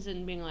dreams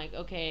and being like,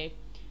 okay,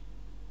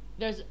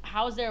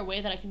 how is there a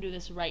way that I can do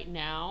this right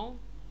now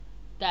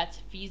that's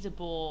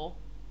feasible,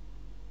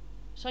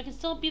 so I can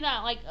still be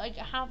that like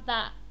have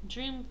that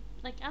dream.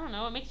 Like, I don't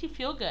know, it makes you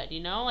feel good,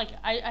 you know? Like,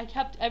 I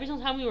kept, every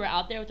single time we were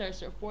out there with our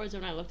surfboards,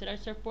 when I looked at our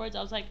surfboards,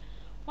 I was like,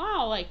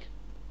 wow, like,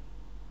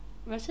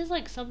 this is,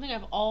 like, something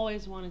I've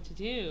always wanted to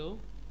do,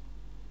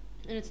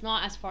 and it's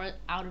not as far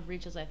out of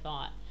reach as I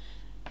thought.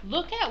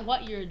 Look at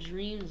what your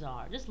dreams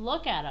are. Just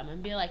look at them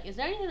and be like, is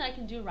there anything I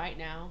can do right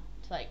now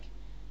to, like,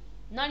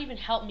 not even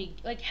help me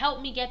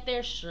get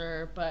there?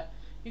 Sure, but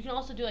you can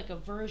also do, like, a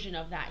version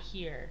of that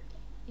here.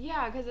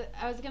 Yeah, because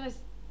I was going to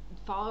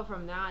follow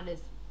from that is,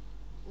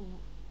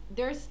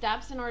 there's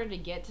steps in order to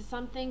get to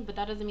something, but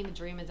that doesn't mean the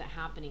dream isn't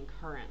happening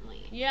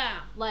currently. Yeah.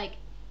 Like,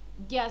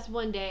 yes,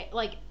 one day,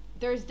 like,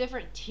 there's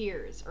different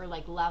tiers or,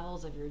 like,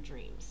 levels of your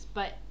dreams,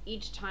 but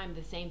each time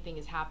the same thing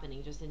is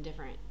happening, just in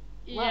different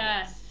levels.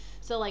 Yes.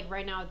 So, like,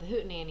 right now with the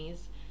Hootenannies,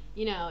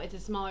 you know, it's a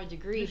smaller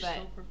degree, but,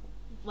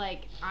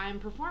 like, I'm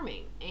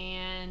performing,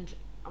 and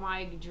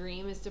my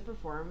dream is to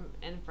perform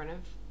in front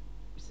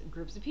of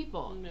groups of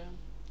people.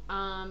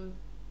 Yeah.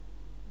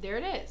 There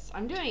it is.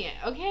 I'm doing it.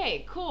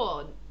 Okay,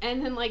 cool.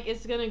 And then, like,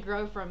 it's gonna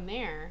grow from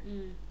there.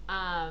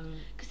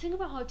 Because think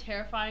about how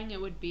terrifying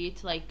it would be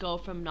to, like, go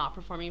from not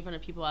performing in front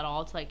of people at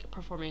all to, like,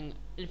 performing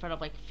in front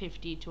of, like,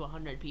 50 to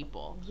 100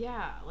 people.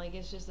 Yeah, like,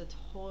 it's just that's,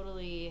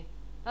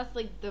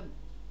 like, the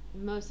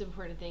most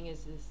important thing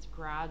is this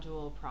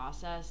gradual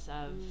process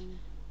of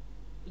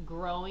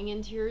growing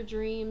into your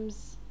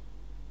dreams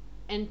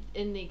and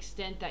in the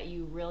extent that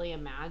you really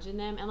imagine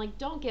them, and like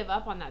don't give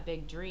up on that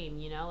big dream,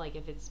 you know, like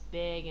if it's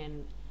big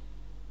and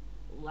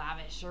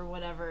lavish or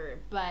whatever,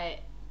 but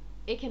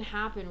it can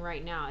happen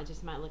right now. It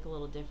just might look a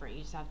little different.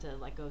 You just have to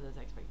let go of those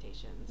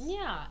expectations.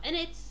 Yeah, and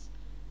it's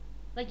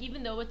like,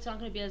 even though it's not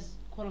going to be as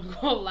quote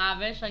unquote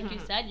lavish, like you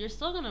said, you're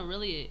still going to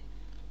really,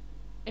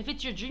 if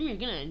it's your dream, you're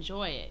going to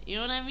enjoy it. You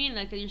know what I mean?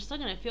 Like, you're still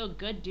going to feel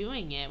good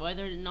doing it,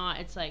 whether or not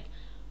it's like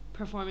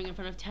performing in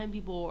front of 10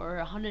 people or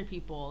 100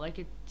 people. Like,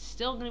 it's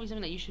still going to be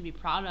something that you should be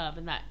proud of,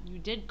 and that you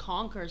did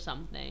conquer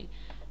something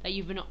that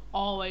you've been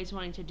always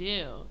wanting to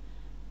do.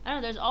 I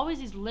don't know, there's always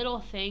these little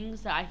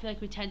things that I feel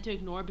like we tend to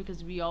ignore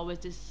because we always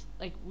just,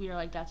 like, we are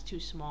like, that's too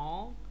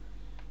small.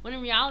 When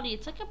in reality,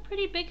 it's like a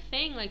pretty big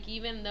thing. Like,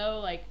 even though,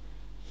 like,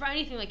 for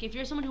anything, like, if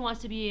you're someone who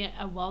wants to be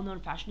a well-known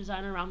fashion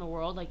designer around the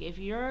world, like, if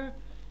you're,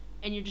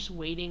 and you're just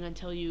waiting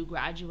until you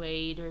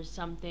graduate or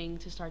something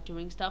to start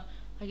doing stuff,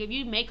 like, if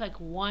you make, like,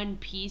 one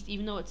piece,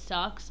 even though it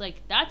sucks, like,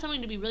 that's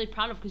something to be really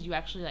proud of because you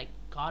actually, like,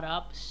 got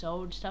up,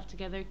 sewed stuff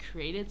together,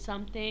 created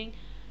something.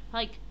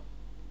 Like,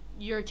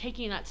 you're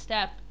taking that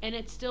step, and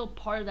it's still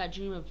part of that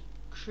dream of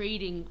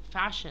creating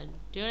fashion.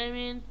 Do you know what I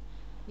mean?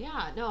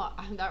 Yeah, no,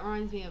 that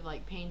reminds me of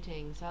like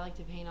painting. So I like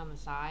to paint on the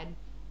side.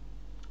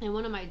 And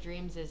one of my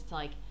dreams is to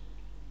like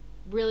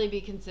really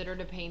be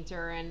considered a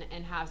painter and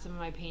have some of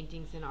my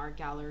paintings in art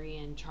gallery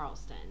in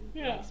Charleston,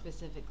 like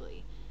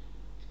specifically.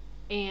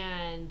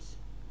 And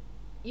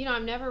you know,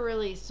 I've never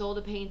really sold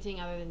a painting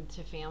other than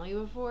to family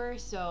before,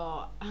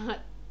 so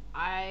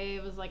I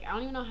was like, I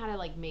don't even know how to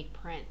like make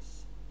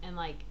prints, and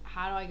like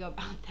how do I go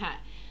about that?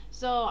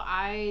 So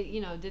I,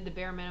 you know, did the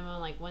bare minimum,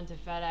 like went to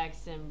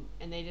FedEx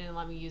and they didn't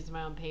let me use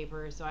my own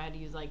paper, so I had to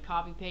use like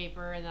copy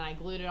paper, and then I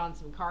glued it on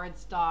some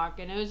cardstock,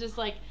 and it was just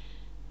like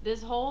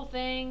this whole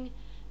thing.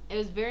 It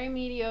was very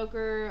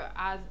mediocre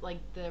as like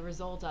the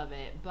result of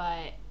it,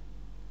 but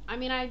I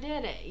mean, I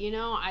did it. You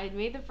know, I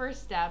made the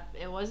first step.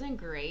 It wasn't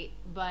great,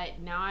 but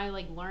now I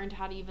like learned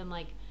how to even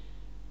like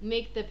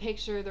make the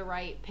picture the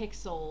right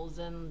pixels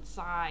and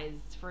size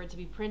for it to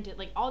be printed.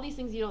 Like all these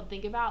things you don't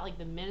think about, like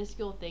the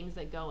minuscule things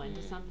that go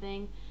into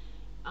something.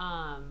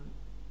 Um,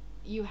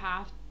 you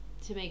have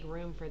to make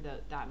room for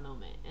that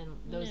moment and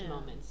those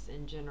moments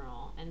in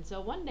general. And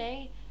so one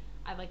day,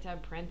 I'd like to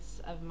have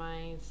prints of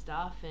my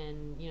stuff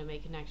and, you know,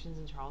 make connections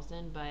in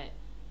Charleston, but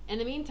in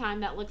the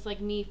meantime, that looks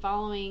like me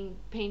following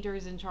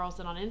painters in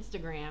Charleston on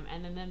Instagram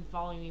and then them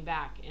following me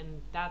back,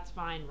 and that's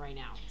fine right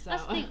now. So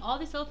that's the thing. All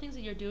these little things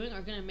that you're doing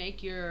are gonna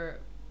make your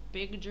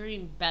big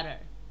dream better,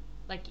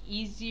 like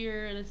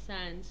easier in a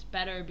sense,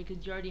 better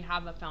because you already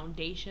have a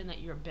foundation that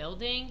you're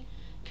building,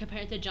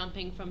 compared to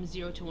jumping from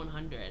 0 to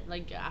 100.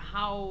 Like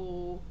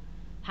how?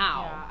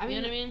 Yeah, I you mean,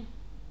 know what I mean?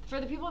 for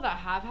the people that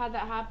have had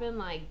that happen,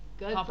 like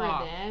good Pop for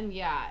off. them.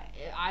 Yeah,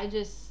 I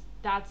just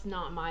that's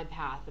not my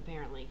path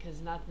apparently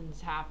because nothing's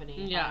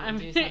happening. Yeah, I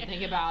do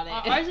something about it.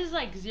 Ours is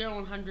like 0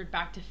 100,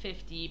 back to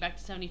 50, back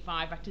to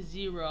 75, back to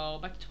 0,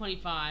 back to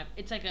 25.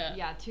 It's like a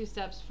yeah, 2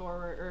 steps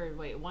forward, or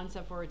wait, 1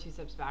 step forward, 2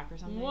 steps back, or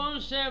something.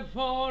 1 step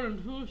forward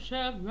and 2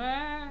 steps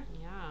back.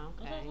 Yeah,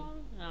 What's okay. that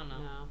song? I don't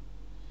know.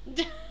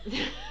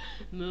 No.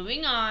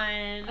 Moving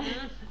on.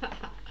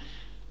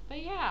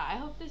 But yeah, I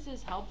hope this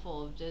is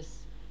helpful. Just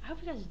I hope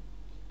you guys.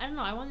 I don't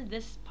know. I wanted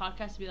this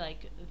podcast to be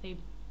like they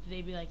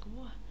be like,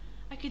 what?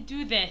 I could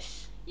do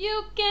this.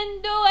 you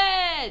can do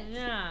it.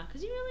 Yeah,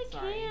 because you really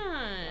Sorry, can.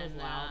 that was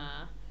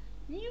loud.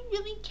 You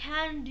really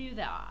can do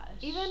that.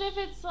 Even if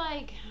it's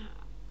like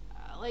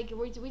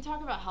we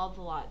talk about health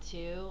a lot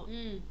too.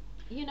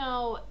 You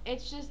know,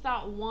 it's just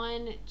that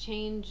one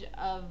change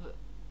of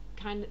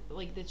kind of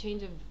like the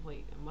change of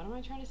wait, what am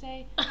I trying to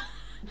say?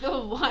 The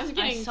one I'm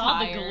getting I saw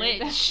tired. the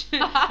glitch.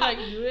 Like,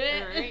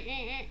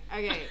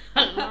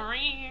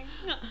 okay.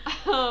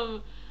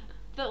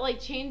 That like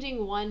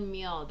changing one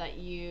meal that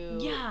you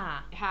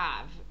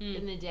have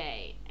in the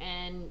day,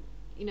 and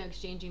you know,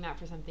 exchanging that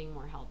for something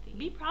more healthy.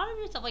 Be proud of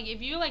yourself. Like,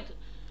 if you like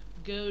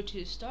go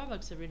to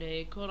Starbucks every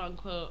day, quote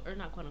unquote, or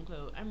not quote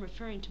unquote, I'm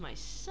referring to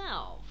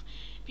myself.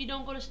 If you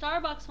don't go to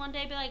Starbucks one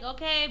day, be like,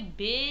 okay,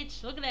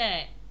 bitch, look at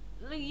that.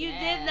 Like, you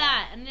did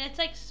that. And it's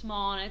like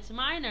small and it's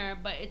minor,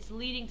 but it's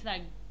leading to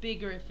that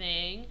bigger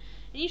thing.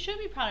 And you should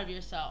be proud of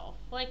yourself.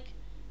 Like,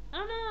 I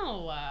don't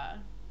know.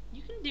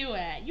 You can do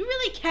it. You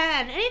really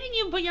can. Anything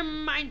you put your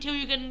mind to,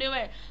 you can do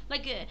it.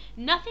 Like,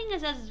 nothing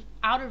is as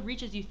out of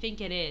reach as you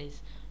think it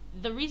is.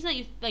 The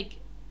reason that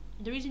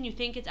the reason you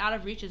think it's out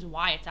of reach is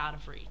why it's out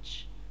of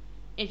reach.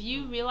 If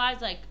you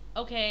realize, like,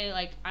 okay,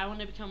 like, I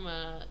want to become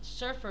a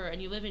surfer,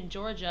 and you live in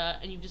Georgia,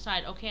 and you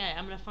decide, okay,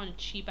 I'm going to find a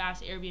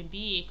cheap-ass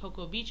Airbnb at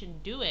Cocoa Beach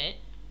and do it,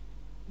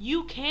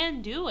 you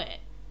can do it.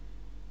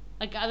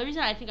 Like, the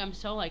reason I think I'm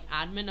so, like,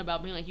 adamant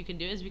about being like, you can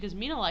do it is because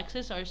me and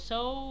Alexis are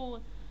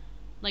so,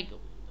 like,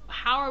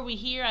 how are we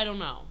here? I don't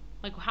know.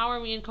 Like, how are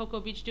we in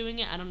Cocoa Beach doing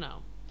it? I don't know.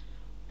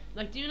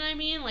 Like, do you know what I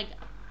mean? Like,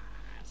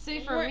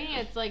 see, for me,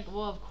 it's like,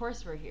 well, of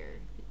course we're here.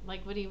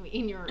 Like, what do you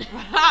mean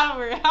how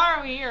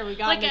are we here? We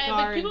got Like, in the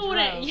car people and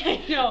wouldn't, drove.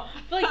 yeah, you know,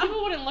 but like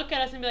people wouldn't look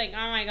at us and be like,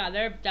 oh my god,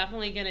 they're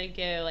definitely gonna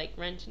go like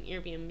rent an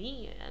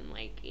Airbnb and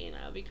like, you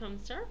know, become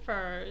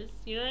surfers.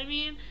 You know what I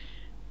mean?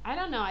 I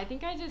don't know. I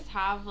think I just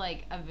have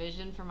like a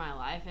vision for my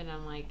life, and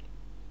I'm like,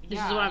 This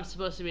is what I'm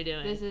supposed to be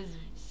doing. This is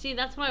See,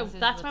 that's why what's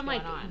I'm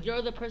like, going on.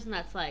 you're the person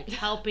that's like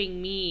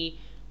helping me.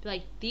 Be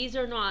like, these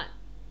are not.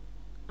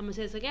 I'm gonna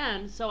say this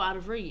again. So out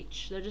of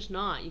reach. They're just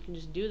not. You can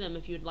just do them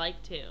if you'd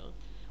like to.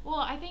 Well,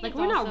 I think like it's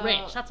we're also, not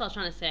rich. That's what I was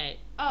trying to say.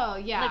 Oh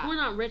yeah. Like we're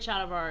not rich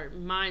out of our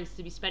minds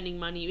to be spending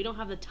money. We don't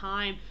have the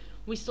time.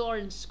 We still are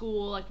in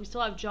school. Like we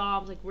still have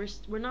jobs. Like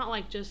we're not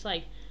like just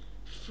like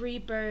free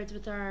birds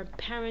with our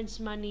parents'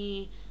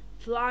 money,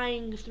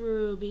 flying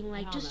through, being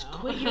like, just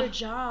quit your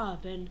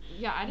job and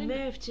I didn't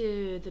move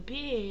to the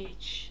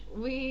beach.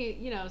 We,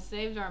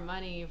 saved our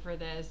money for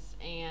this,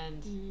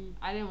 and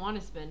I didn't want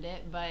to spend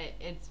it, but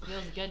it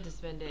feels good to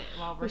spend it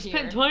while we're here.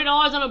 We spent $20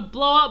 on a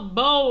blow-up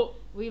boat.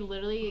 We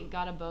literally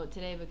got a boat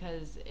today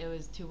because it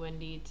was too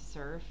windy to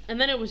surf.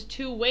 And then it was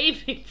too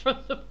wavy from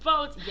the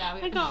boats. Yeah,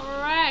 I got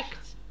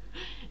wrecked.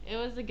 It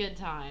was a good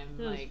time.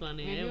 It was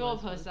funny. Maybe we'll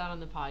post that on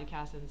the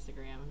podcast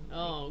Instagram.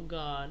 Oh,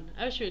 God.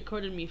 I wish you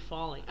recorded me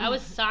falling. I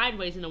was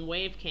sideways in a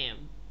wave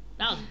cam.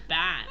 That was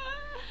bad.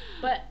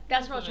 But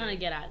that's what I was trying to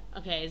get at.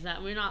 Okay, is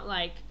that we're not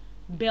like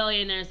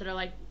billionaires that are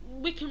like,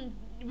 we can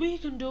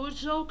do it,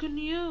 so can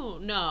you.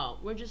 No,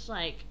 we're just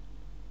like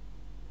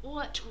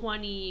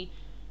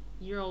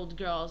 20-year-old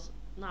girls.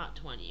 Not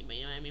 20, but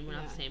you know what I mean? We're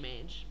not the same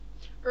age.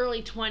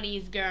 Early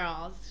 20s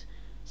girls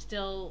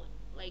still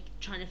like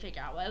trying to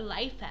figure out what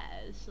life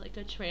is. Like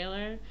a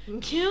trailer.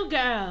 Two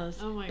girls.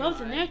 Oh my both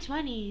God. in their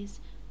 20s.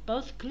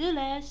 Both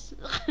clueless.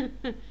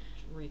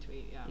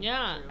 Retweet, yeah.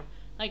 Yeah. True.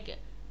 Like,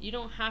 you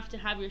don't have to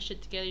have your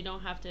shit together. You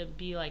don't have to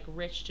be like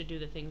rich to do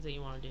the things that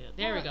you want to do.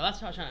 There we go.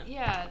 That's what I was trying to.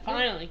 Yeah.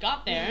 Finally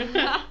got there.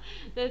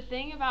 The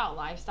thing about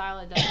lifestyle,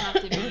 it doesn't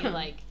have to be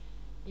like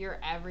your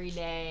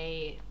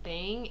everyday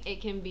thing.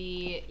 It can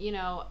be,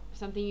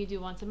 something you do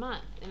once a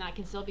month, and that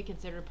can still be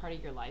considered part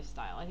of your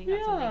lifestyle. I think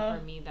that's something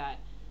for me that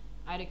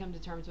I had to come to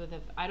terms with.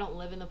 If I don't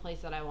live in the place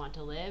that I want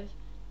to live,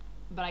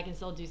 but I can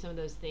still do some of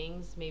those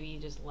things, maybe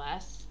just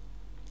less,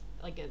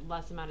 like a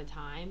less amount of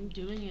time.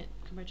 Doing it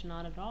compared to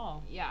not at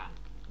all. Yeah,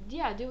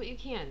 do what you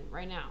can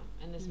right now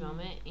in this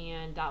moment,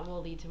 and that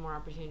will lead to more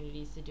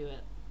opportunities to do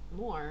it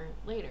more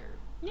later.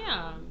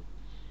 Yeah. And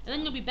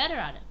then you'll be better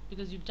at it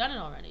because you've done it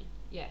already.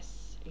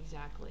 Yes,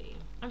 exactly.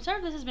 I'm sorry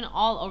if this has been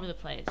all over the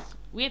place.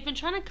 We have been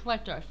trying to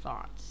collect our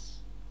thoughts.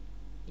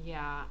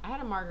 Yeah, I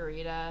had a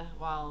margarita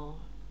while...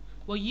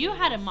 Well, you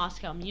had a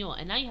Moscow Mule,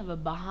 and now you have a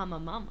Bahama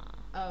Mama.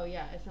 Oh,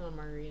 yeah, it's not a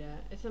margarita.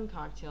 It's some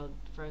cocktail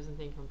frozen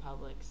thing from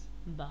Publix.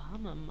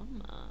 Bahama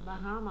Mama.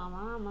 Bahama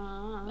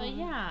Mama. But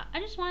yeah, I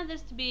just wanted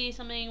this to be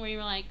something where you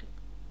were like,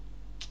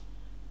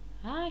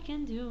 I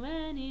can do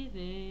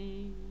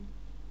anything.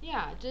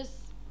 Yeah,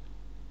 just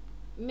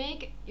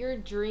make your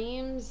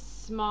dreams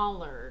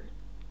smaller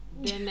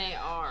than they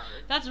are.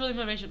 That's really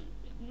motivation.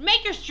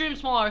 Make your dreams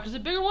smaller, because the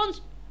bigger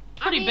one's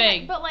pretty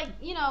big. But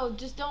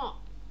just don't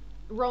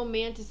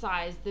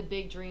romanticize the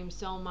big dream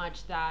so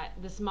much that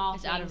the small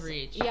things... It's out of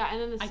reach. Yeah,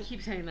 and then I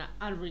keep saying that.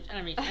 Out of reach.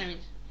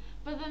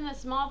 But then the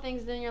small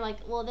things, then you're like,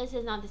 well, this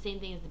is not the same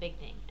thing as the big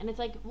thing. And it's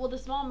like, well, the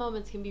small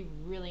moments can be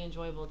really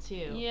enjoyable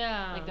too.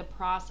 Yeah. Like the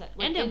process.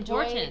 Like and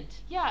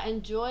important.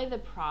 Enjoy the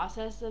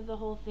process of the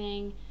whole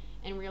thing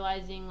and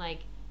realizing, like,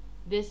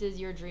 this is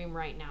your dream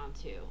right now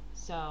too.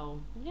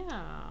 So...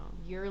 Yeah.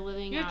 You're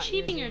living You're out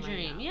achieving your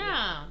dream. Right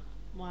yeah.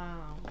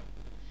 Wow.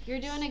 You're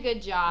doing a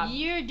good job.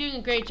 You're doing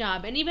a great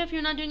job. And even if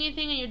you're not doing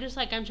anything and you're just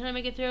like, I'm trying to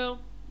make it through,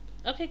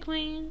 okay,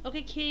 queen,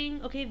 okay,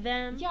 king, okay,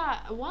 them.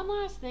 Yeah, one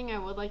last thing I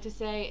would like to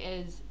say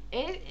is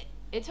it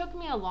took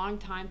me a long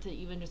time to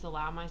even just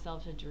allow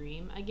myself to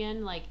dream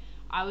again. Like,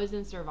 I was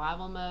in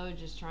survival mode,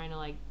 just trying to,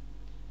 like,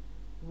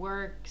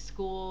 work,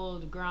 school,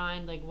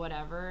 grind, like,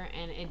 whatever.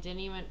 And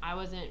I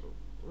wasn't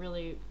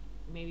really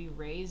maybe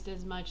raised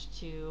as much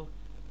to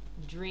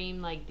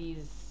dream, like,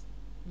 these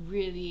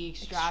really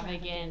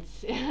extravagant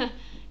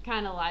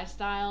kind of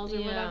lifestyles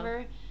or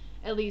whatever,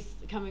 at least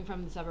coming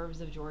from the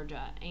suburbs of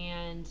Georgia.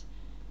 And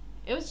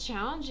it was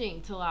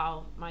challenging to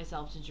allow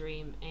myself to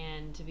dream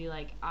and to be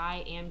like,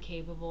 I am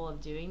capable of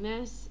doing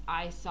this.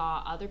 I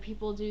saw other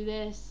people do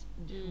this.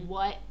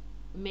 What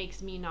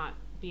makes me not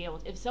be able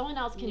to? If someone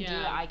else can do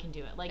it, I can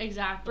do it. Like,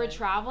 exactly. For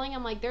traveling,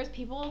 I'm like, there's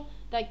people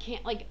that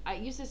can't, like,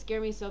 it used to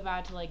scare me so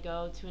bad to, like,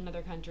 go to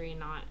another country and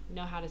not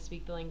know how to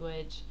speak the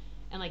language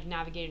and, like,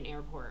 navigate an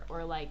airport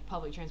or, like,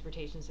 public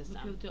transportation system.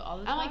 People do all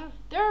this I'm like,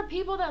 there are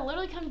people that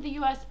literally come to the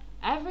U.S.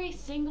 every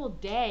single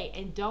day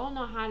and don't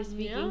know how to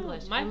speak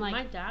English.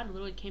 My dad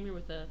literally came here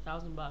with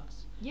 $1,000.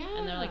 Yeah.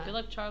 And they're like, good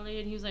luck, Charlie.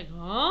 And he was like,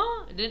 huh?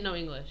 I didn't know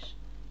English.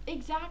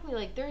 Exactly.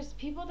 Like, there's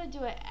people that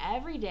do it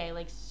every day,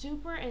 like,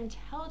 super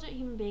intelligent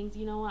human beings.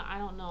 You know what? I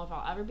don't know if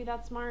I'll ever be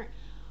that smart,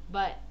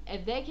 but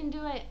if they can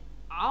do it,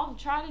 I'll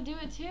try to do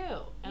it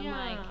too. And,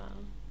 like,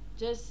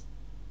 just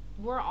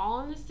we're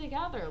all in this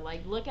together.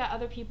 Like, look at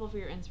other people for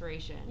your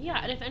inspiration. Yeah,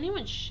 and if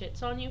anyone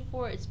shits on you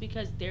for it, it's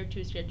because they're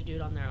too scared to do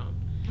it on their own.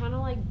 Kind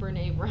of like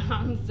Brene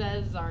Brown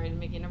says, sorry, I'm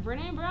making a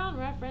Brene Brown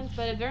reference,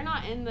 but if they're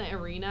not in the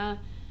arena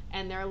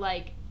and they're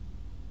like,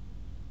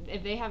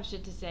 if they have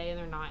shit to say and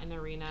they're not in the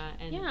arena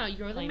and yeah,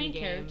 you're the playing main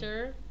game,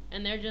 character,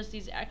 and they're just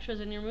these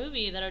extras in your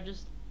movie that are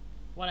just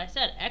what I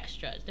said,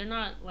 extras. They're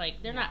not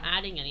like they're not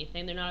adding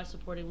anything. They're not a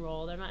supporting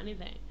role. They're not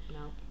anything.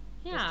 Nope.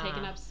 Yeah. Just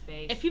taking up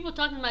space. If people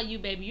talking about you,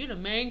 baby, you're the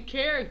main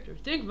character.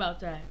 Think about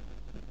that.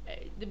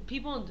 The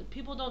people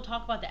don't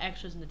talk about the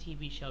extras in the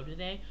TV show, do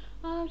they?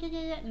 Oh,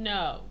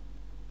 no.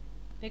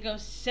 They go,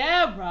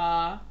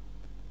 Sarah.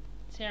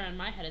 Sarah in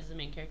my head is the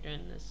main character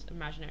in this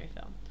imaginary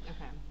film.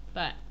 Okay.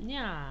 But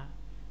yeah,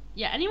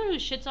 anyone who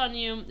shits on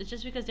you, it's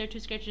just because they're too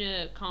scared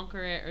to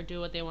conquer it or do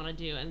what they want to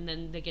do, and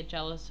then they get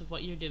jealous of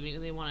what you're doing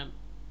and they want to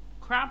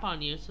crap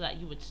on you so that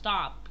you would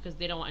stop because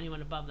they don't want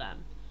anyone above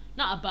them.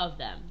 Not above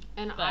them.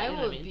 And I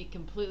will be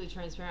completely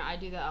transparent. I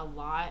do that a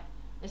lot,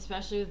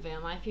 especially with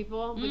van life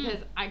people,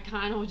 because I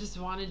kind of just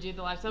want to do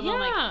the lifestyle. Yeah. I'm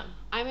like,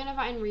 I'm going to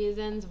find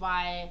reasons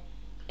why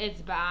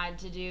it's bad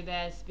to do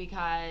this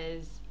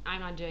because I'm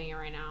not doing it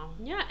right now.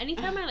 Yeah,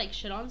 anytime I like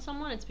shit on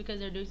someone, it's because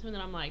they're doing something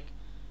that I'm like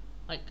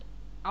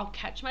I'll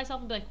catch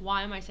myself and be like,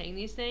 why am I saying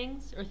these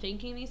things or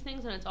thinking these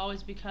things? And it's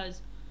always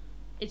because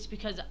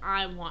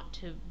I want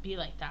to be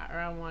like that or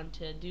I want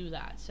to do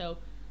that. So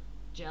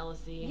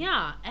jealousy.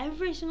 Yeah,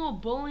 every single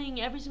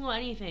bullying, every single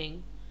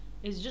anything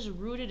is just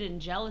rooted in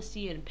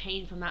jealousy and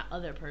pain from that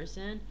other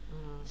person.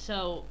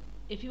 So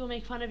if people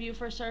make fun of you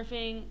for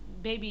surfing,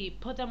 baby,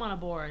 put them on a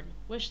board.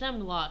 Wish them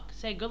luck.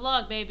 Say, good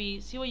luck, baby.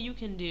 See what you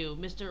can do,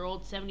 Mr.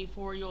 Old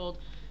 74-year-old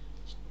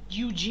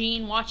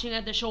Eugene watching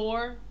at the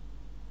shore.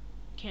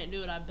 Can't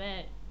do it, I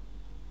bet.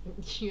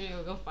 You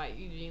gonna go fight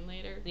Eugene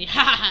later? Yeah,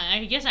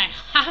 I guess I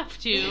have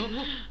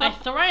to. I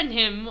threatened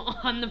him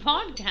on the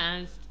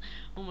podcast.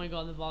 Oh my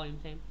god, the volume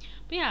thing.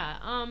 But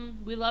yeah,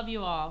 we love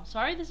you all.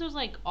 Sorry this was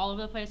like all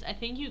over the place. I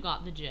think you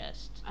got the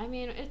gist. I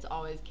mean, it's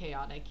always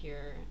chaotic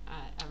here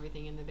at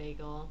Everything in the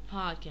Bagel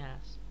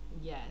Podcast.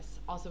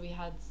 Yes. Also, we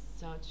had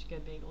such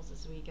good bagels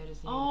this week. I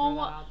just need to throw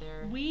that out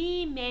there.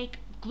 We make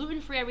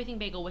gluten-free everything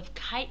bagel with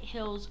Kite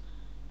Hill's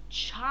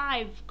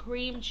chive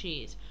cream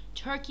cheese,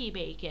 turkey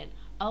bacon,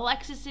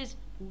 Alexis's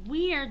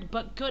weird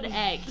but good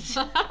eggs.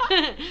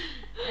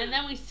 And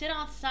then we sit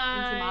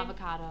outside. And some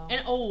avocado.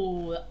 And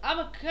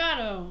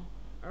avocado.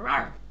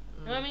 Rawr.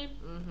 You know what I mean?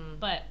 Mm-hmm.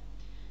 But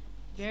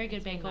very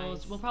good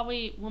bagels.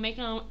 Nice. We'll make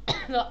it on.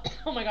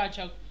 Oh my god,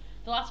 choke.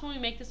 The last one we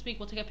make this week,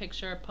 we'll take a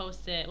picture,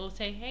 post it. We'll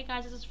say, hey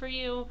guys, this is for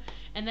you.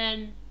 And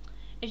then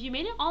if you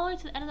made it all the way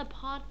to the end of the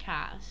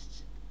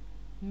podcast,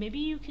 maybe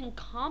you can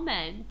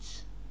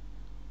comment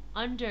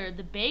under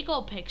the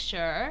bagel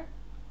picture,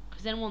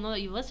 because then we'll know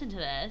that you listened to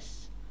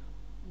this.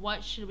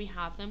 What should we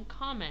have them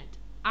comment?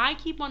 I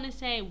keep wanting to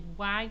say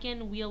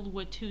wagon wheeled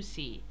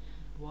Watusi.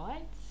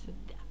 What?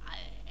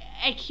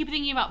 I keep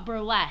thinking about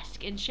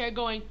burlesque and Cher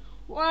going,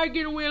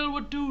 wagon wheel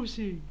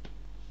Watusi.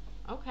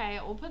 Okay,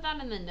 we'll put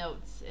that in the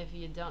notes if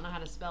you don't know how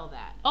to spell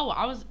that. Oh,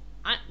 that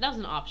was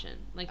an option.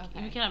 Like,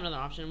 Okay. we can have another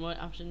option. What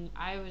option?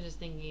 I was just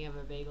thinking of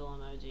a bagel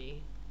emoji.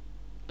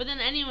 But then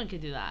anyone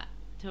could do that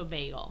to a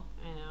bagel.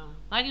 I know.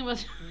 Wagon wheel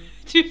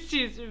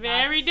Watusi is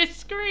very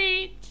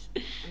discreet.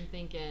 I'm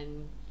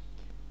thinking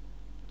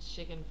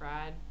chicken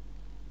fried.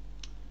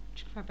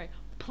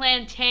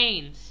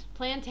 Plantains.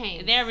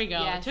 Plantains. There we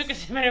go. Yes. It took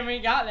us a minute when we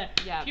got there.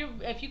 Yeah.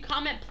 If you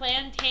comment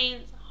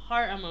plantains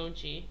heart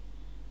emoji,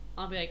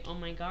 I'll be like, oh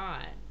my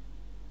god,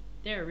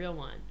 they're a real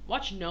one.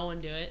 Watch no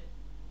one do it.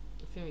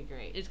 It's gonna be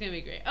great. It's gonna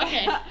be great.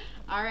 Okay.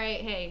 All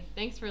right. Hey,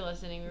 thanks for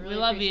listening. We really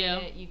love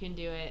appreciate you. it. You can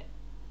do it.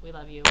 We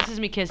love you. This is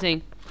me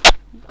kissing. Oh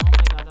my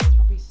god, that was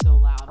probably so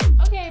loud.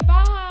 Okay,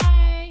 bye.